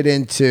 let's get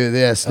into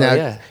this.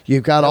 Now,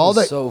 you've got all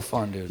the so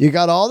fun, dude. You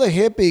got all the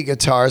hippie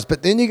guitars,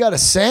 but then you got a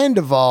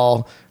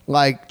Sandoval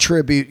like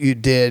tribute you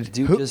did.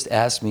 Dude just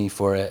asked me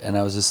for it, and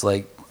I was just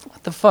like,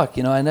 "What the fuck?"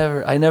 You know, I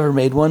never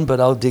made one, but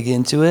I'll dig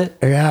into it.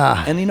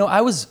 Yeah. And you know,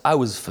 I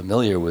was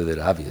familiar with it,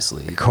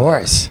 obviously. Of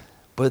course.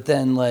 But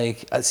then,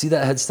 like, I see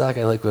that headstock.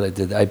 I like what I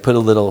did. I put a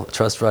little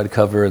truss rod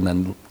cover and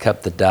then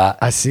kept the dot.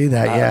 I see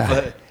that.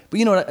 Yeah. But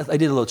you know what? I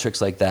did little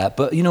tricks like that.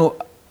 But you know,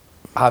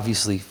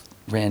 obviously,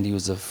 Randy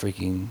was a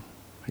freaking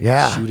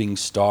shooting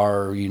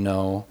star. You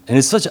know, and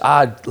it's such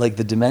odd. Like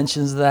the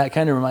dimensions of that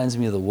kind of reminds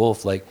me of the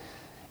Wolf. Like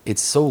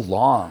it's so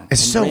long. It's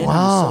so Randy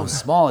long. was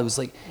so small. It was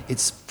like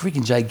it's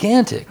freaking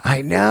gigantic.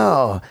 I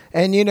know.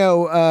 And you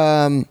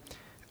know,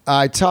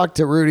 I talked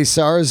to Rudy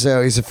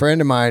Sarzo. He's a friend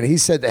of mine. He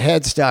said the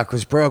headstock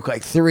was broke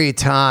like 3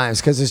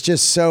 times because it's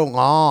just so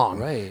long.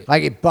 Right.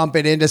 Like you bump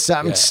it into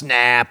something,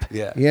 snap.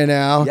 Yeah. You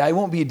know? Yeah, I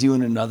won't be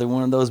doing another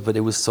one of those, but it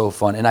was so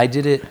fun. And I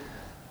did it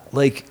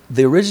like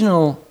the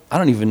original, I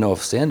don't even know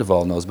if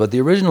Sandoval knows, but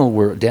the original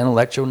were Dan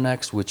Electro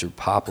necks, which are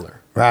poplar.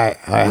 Right.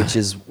 Which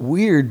is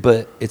weird,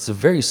 but it's a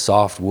very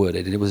soft wood.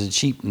 It was a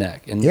cheap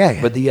neck. And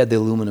but he had the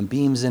aluminum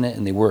beams in it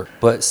and they work.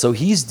 But so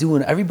he's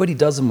doing, everybody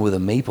does them with a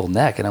maple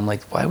neck. And I'm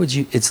like, why would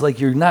you? It's like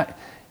you're not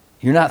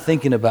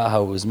thinking about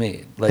how it was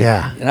made. Like,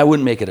 and I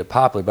wouldn't make it a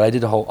poplar, but I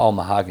did a whole all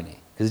mahogany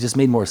because it just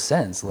made more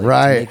sense. Like,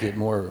 to make it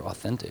more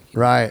authentic.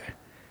 Right.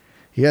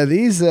 Yeah,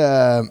 these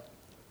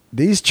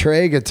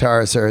Trey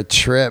guitars are a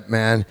trip,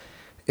 man.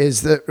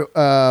 Is the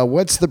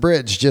what's the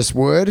bridge? Just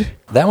wood?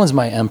 That one's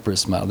my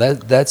Empress model.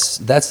 That's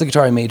the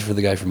guitar I made for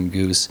the guy from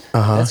Goose.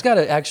 It's got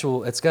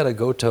a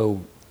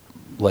Goto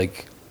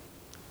like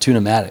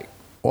tunematic.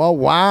 Oh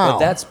wow!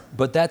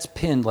 But that's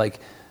pinned like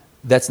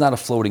that's not a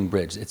floating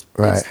bridge. It's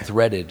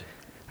threaded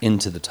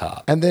into the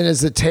top. And then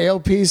is the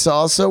tailpiece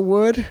also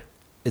wood?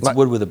 It's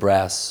wood with a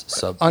brass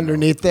sub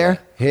underneath there,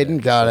 hidden.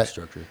 Got it.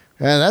 Structure.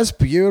 Yeah, that's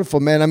beautiful,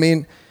 man. I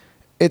mean,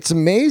 it's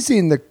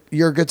amazing.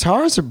 Your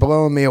guitars are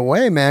blowing me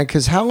away, man.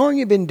 Because how long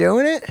you been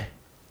doing it?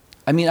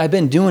 I mean, I've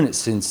been doing it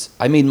since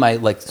I made my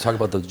talk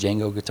about those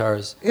Django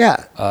guitars.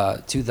 Yeah.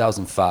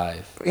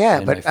 2005.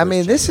 Yeah, but I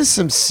mean, this is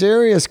some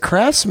serious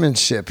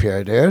craftsmanship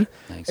here, dude.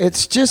 Thanks,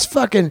 it's just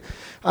fucking.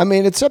 I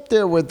mean, it's up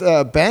there with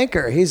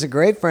Banker. He's a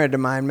great friend of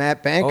mine,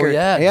 Matt Banker. Oh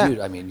yeah, dude.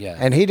 I mean, yeah.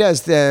 And he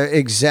does the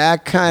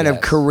exact kind of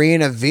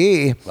Carina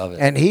V. Love it.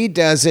 And he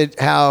does it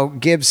how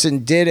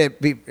Gibson did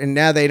it, and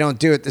now they don't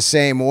do it the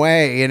same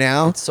way. You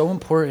know, it's so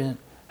important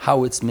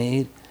how it's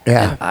made.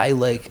 Yeah.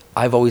 And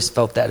I've always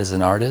felt that as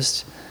an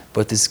artist.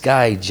 But this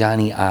guy,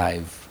 Johnny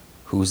Ive,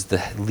 who's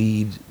the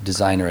lead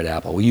designer at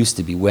Apple, used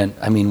to be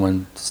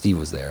when Steve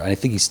was there. And I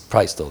think he's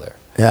probably still there.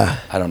 Yeah.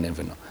 I don't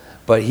even know.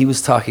 But he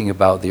was talking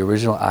about the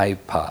original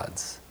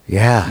iPods.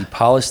 Yeah. He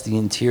polished the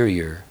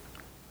interior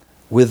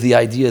with the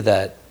idea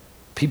that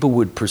people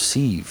would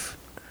perceive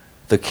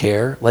the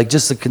care. Like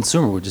just the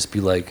consumer would just be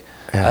like,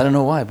 I don't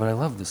know why, but I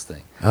love this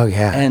thing. Oh,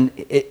 yeah. And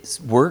it's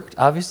worked,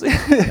 obviously.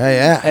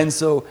 Yeah. And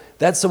so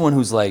that's someone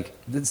who's like,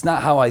 it's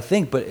not how I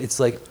think, but it's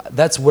like,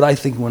 that's what I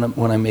think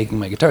when I'm making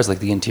my guitars. Like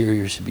the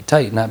interior should be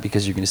tight, not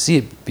because you're going to see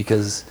it,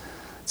 because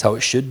it's how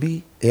it should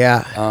be.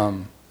 Yeah.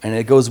 And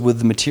it goes with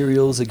the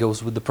materials, it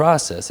goes with the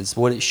process. It's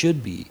what it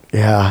should be.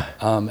 Yeah.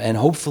 And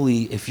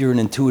hopefully, if you're an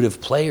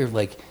intuitive player,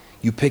 like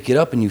you pick it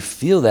up and you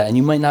feel that, and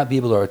you might not be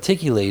able to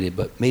articulate it,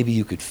 but maybe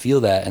you could feel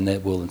that, and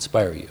that will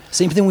inspire you.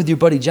 Same thing with your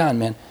buddy John,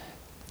 man.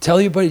 Tell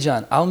your buddy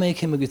John, I'll make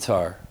him a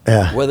guitar,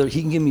 whether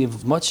he can give me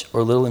as much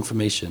or little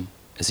information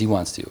as he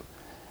wants to.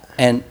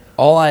 And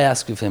all I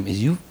ask of him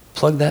is you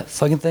plug that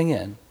fucking thing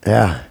in.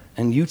 Yeah.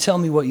 And you tell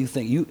me what you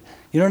think. You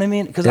know what I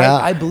mean? Because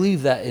I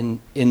believe that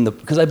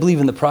because I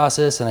believe in the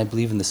process and I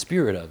believe in the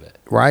spirit of it.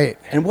 Right.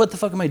 And what the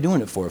fuck am I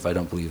doing it for if I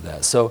don't believe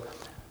that? So,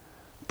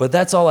 but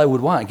that's all I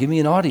would want. Give me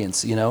an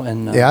audience, you know,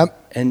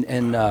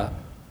 and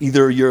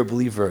either you're a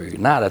believer or you're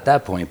not at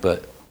that point.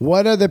 But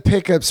what are the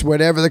pickups?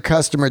 Whatever the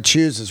customer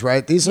chooses,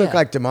 right? These look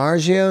like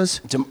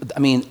DiMarzios. I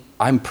mean,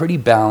 I'm pretty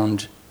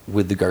bound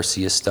with the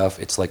Garcia stuff.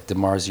 It's like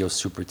DiMarzio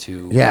Super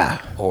 2,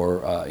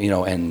 or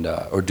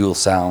or Dual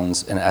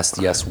Sounds and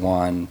SDS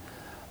 1.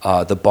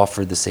 The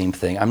buffer, the same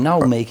thing. I'm now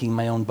making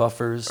my own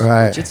buffers.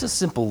 Right. It's a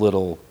simple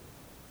little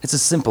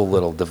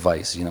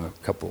device, you know,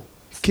 a couple.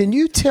 Can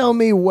you tell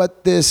me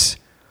what this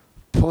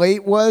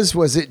plate was?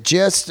 Was it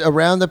just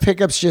around the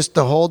pickups, just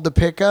to hold the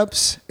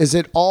pickups? Is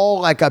it all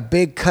like a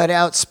big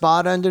cutout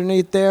spot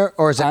underneath there,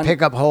 or is it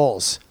pickup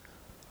holes?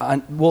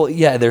 Well,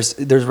 yeah,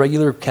 there's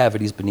regular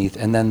cavities beneath,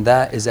 and then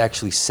that is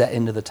actually set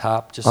into the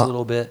top just a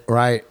little bit.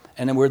 Right.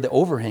 And then where the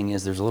overhang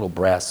is, there's a little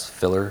brass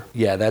filler.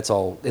 Yeah, that's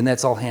all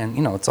it's all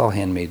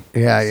handmade.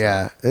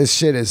 Yeah. This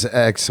shit is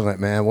excellent,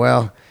 man.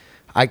 Well,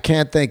 I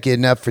can't thank you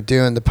enough for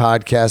doing the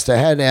podcast. I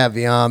had to have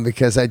you on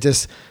because I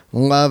just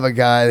love a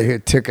guy who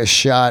took a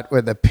shot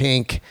with a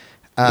pink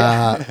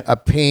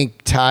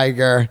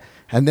tiger.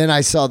 And then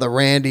I saw the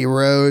Randy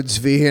Rhoads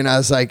V, and I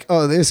was like,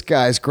 oh, this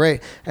guy's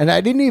great. And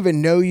I didn't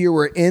even know you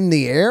were in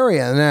the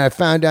area. And then I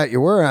found out you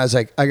were, and I was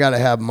like, I got to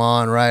have him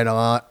on right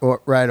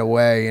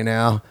away, you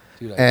know?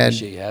 Dude, I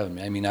appreciate you having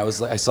me. I mean, I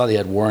saw they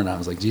had Warren, I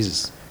was like,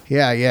 Jesus.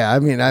 Yeah. I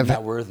mean, I'm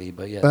not worthy,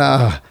 but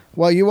yeah.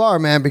 Well, you are,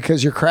 man,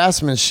 because your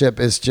craftsmanship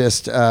is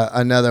just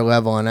another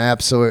level, and I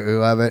absolutely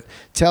love it.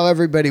 Tell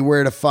everybody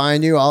where to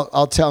find you.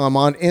 I'll tell them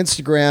on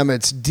Instagram.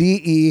 It's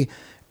DeLuis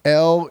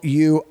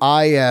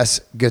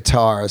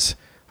Guitars.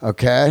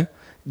 Okay,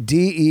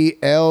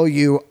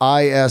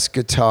 DeLuis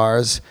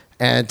Guitars,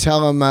 and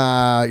tell them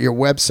your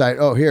website.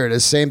 Oh, here it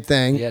is. Same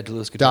thing. Yeah,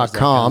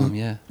 DeLuisGuitars.com.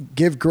 Yeah.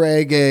 Give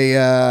Greg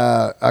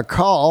a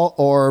call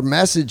or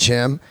message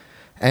him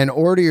and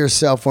order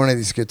yourself one of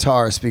these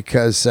guitars,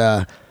 because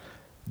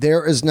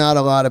there is not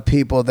a lot of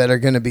people that are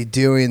going to be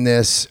doing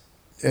this,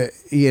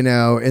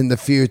 in the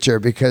future,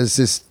 because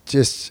this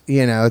just,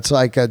 it's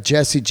like a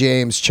Jesse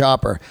James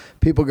chopper.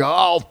 People go,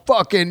 oh,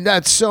 fucking,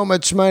 that's so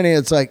much money.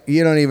 It's like,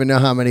 you don't even know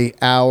how many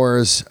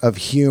hours of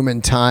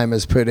human time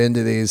is put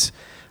into these,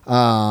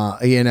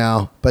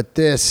 but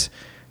this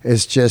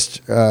is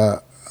just,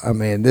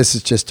 this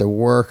is just a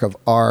work of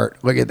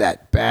art. Look at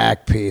that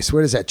back piece.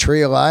 What is that,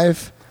 Tree of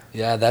Life?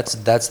 Yeah, that's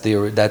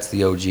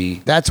the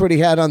OG. That's what he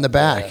had on the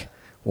back. Yeah.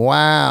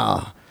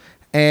 Wow.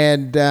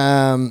 And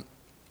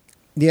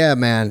yeah,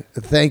 man,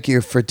 thank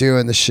you for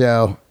doing the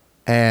show.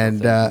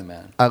 And Thank you,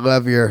 man. I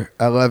love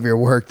your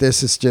work.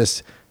 This is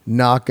just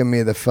knocking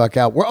me the fuck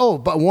out.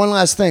 But one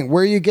last thing,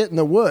 where are you getting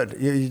the wood?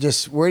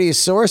 Where do you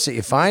source it?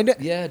 You find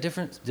it? Yeah,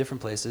 different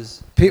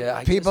places.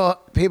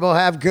 People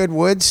have good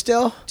wood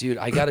still? Dude,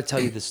 I got to tell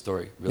you this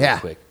story really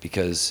quick,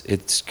 because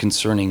it's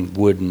concerning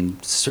wood, and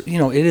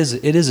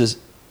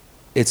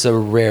it's a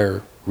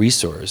rare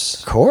resource.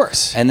 Of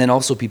course. And then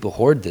also people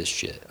hoard this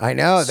shit. I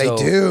know, they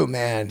do,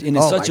 man.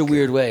 In such a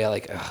weird way. Oh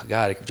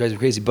God, it drives me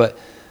crazy. But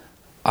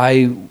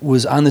I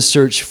was on the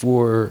search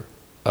for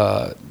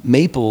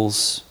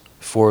maples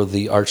for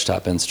the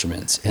archtop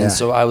instruments. And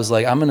so I was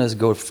like, I'm going to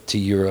go to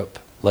Europe,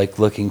 like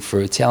looking for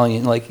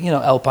Italian,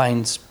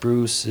 alpine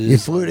spruces. You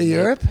flew to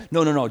Europe?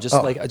 No,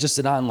 just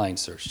an online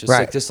search.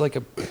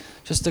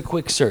 Just a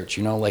quick search,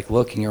 like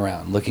looking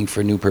around, looking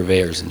for new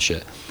purveyors and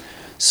shit.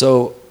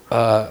 So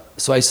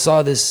I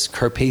saw this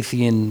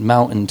Carpathian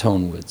mountain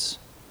tonewoods,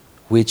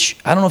 which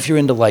I don't know if you're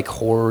into like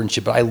horror and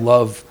shit, but I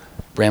love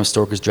Bram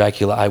Stoker's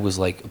Dracula. I was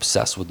like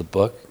obsessed with the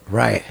book.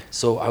 Right.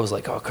 So I was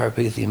like, oh,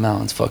 Carpathian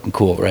Mountain's fucking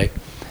cool, right?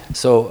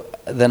 So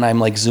then I'm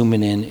like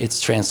zooming in.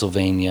 It's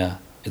Transylvania.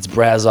 It's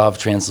Brazov,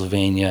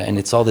 Transylvania, and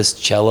it's all this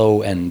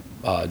cello and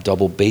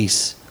double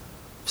bass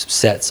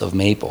sets of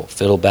maple,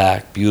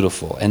 fiddleback,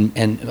 beautiful,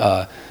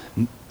 and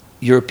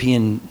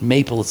European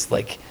maple. It's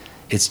like,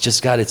 it's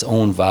just got its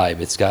own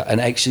vibe.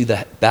 And actually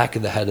the back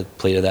of the head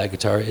plate of that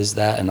guitar is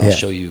that, and I'll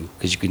show you,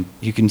 because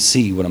you can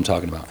see what I'm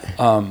talking about.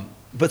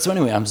 But so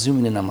anyway, I'm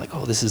zooming in. I'm like,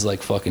 oh, this is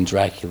like fucking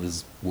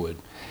Dracula's wood.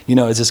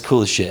 It's just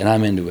cool as shit, and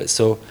I'm into it.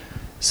 So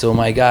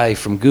my guy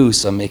from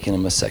Goose, I'm making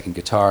him a second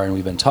guitar, and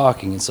we've been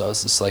talking, and so I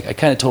was just like, I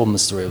kind of told him the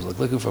story. I was like,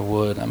 looking for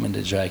wood. I'm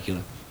into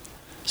Dracula.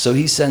 So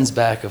he sends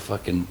back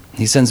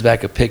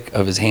a pic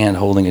of his hand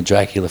holding a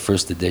Dracula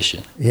first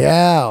edition.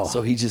 Yeah.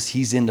 So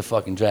he's into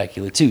fucking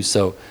Dracula too.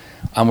 So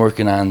I'm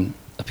working on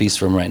a piece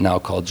for him right now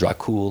called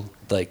Dracul.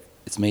 Like,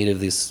 it's made of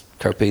this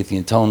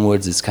Carpathian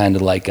tonewoods. It's kind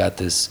of like got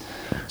this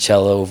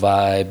cello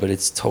vibe, but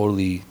it's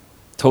totally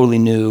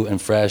new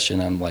and fresh,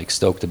 and I'm like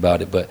stoked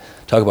about it. But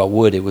talk about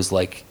wood, it was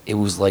like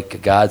a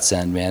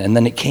godsend, man. And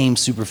then it came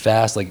super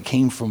fast. Like, it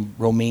came from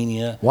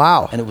Romania.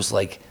 Wow. And it was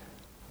like,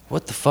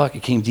 what the fuck?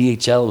 It came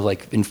DHL. It was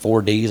like in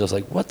 4 days. I was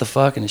like, what the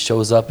fuck? And it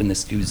shows up, and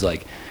this dude's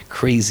like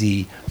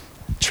crazy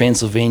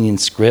Transylvanian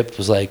script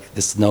was like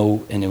this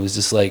note, and it was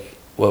just like,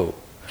 whoa,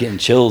 getting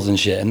chills and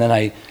shit. And then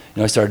I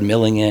started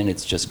milling it, and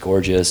it's just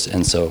gorgeous.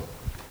 And so,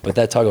 but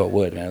that talk about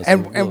wood, man.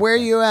 And where are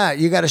you at?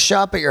 You got a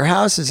shop at your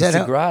house? Is it's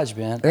that a garage,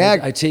 man. Yeah.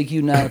 I take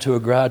you now to a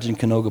garage in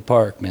Canoga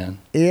Park, man.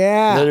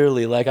 Yeah.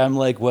 Literally, like, I'm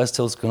like West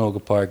Hills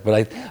Canoga Park,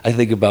 but I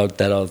think about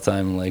that all the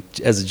time. Like,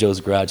 as a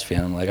Joe's Garage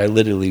fan, I'm like, I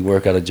literally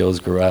work out of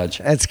Joe's Garage.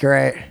 That's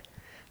great.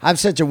 I'm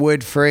such a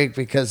wood freak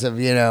because of,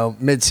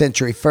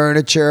 mid-century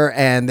furniture,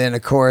 and then,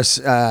 of course,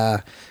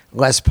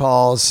 Les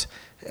Paul's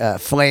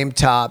flame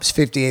tops,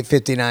 58,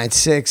 59,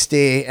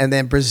 60, and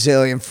then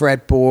Brazilian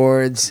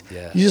fretboards.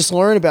 Yeah. You just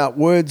learn about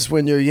woods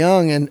when you're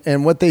young,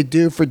 and what they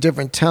do for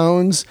different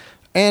tones,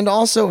 and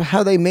also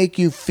how they make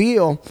you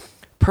feel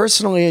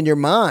personally in your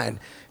mind.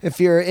 If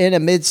you're in a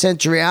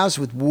mid-century house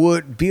with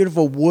wood,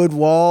 beautiful wood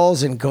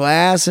walls and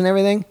glass and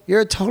everything,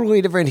 you're a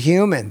totally different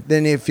human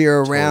than if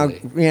you're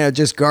around,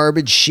 just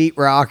garbage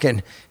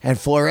sheetrock and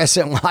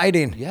fluorescent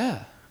lighting.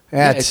 Yeah.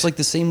 It's like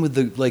the same with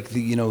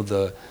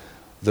the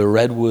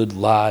Redwood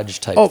Lodge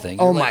type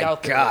thing. Oh my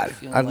God.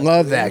 I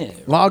love that.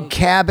 It, Log right?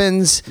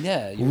 cabins,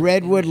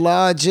 Redwood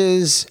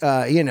lodges,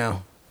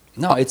 No,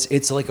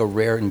 it's like a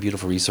rare and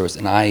beautiful resource.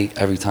 And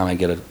every time I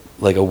get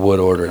a wood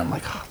order, I'm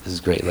like, oh, this is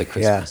great, like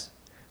Christmas. Yeah.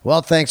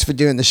 Well, thanks for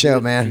doing the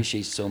show, man. Appreciate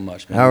you so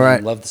much, man. All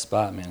right. Love the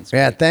spot, man. It's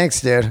Yeah, great. thanks,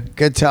 dude.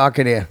 Good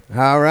talking to you.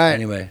 All right.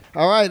 Anyway.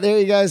 All right, there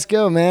you guys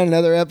go, man.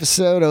 Another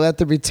episode of Let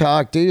There Be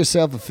Talk. Do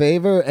yourself a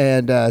favor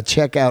and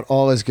check out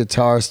all his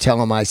guitars.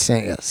 Tell him I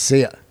sent you.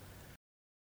 See ya.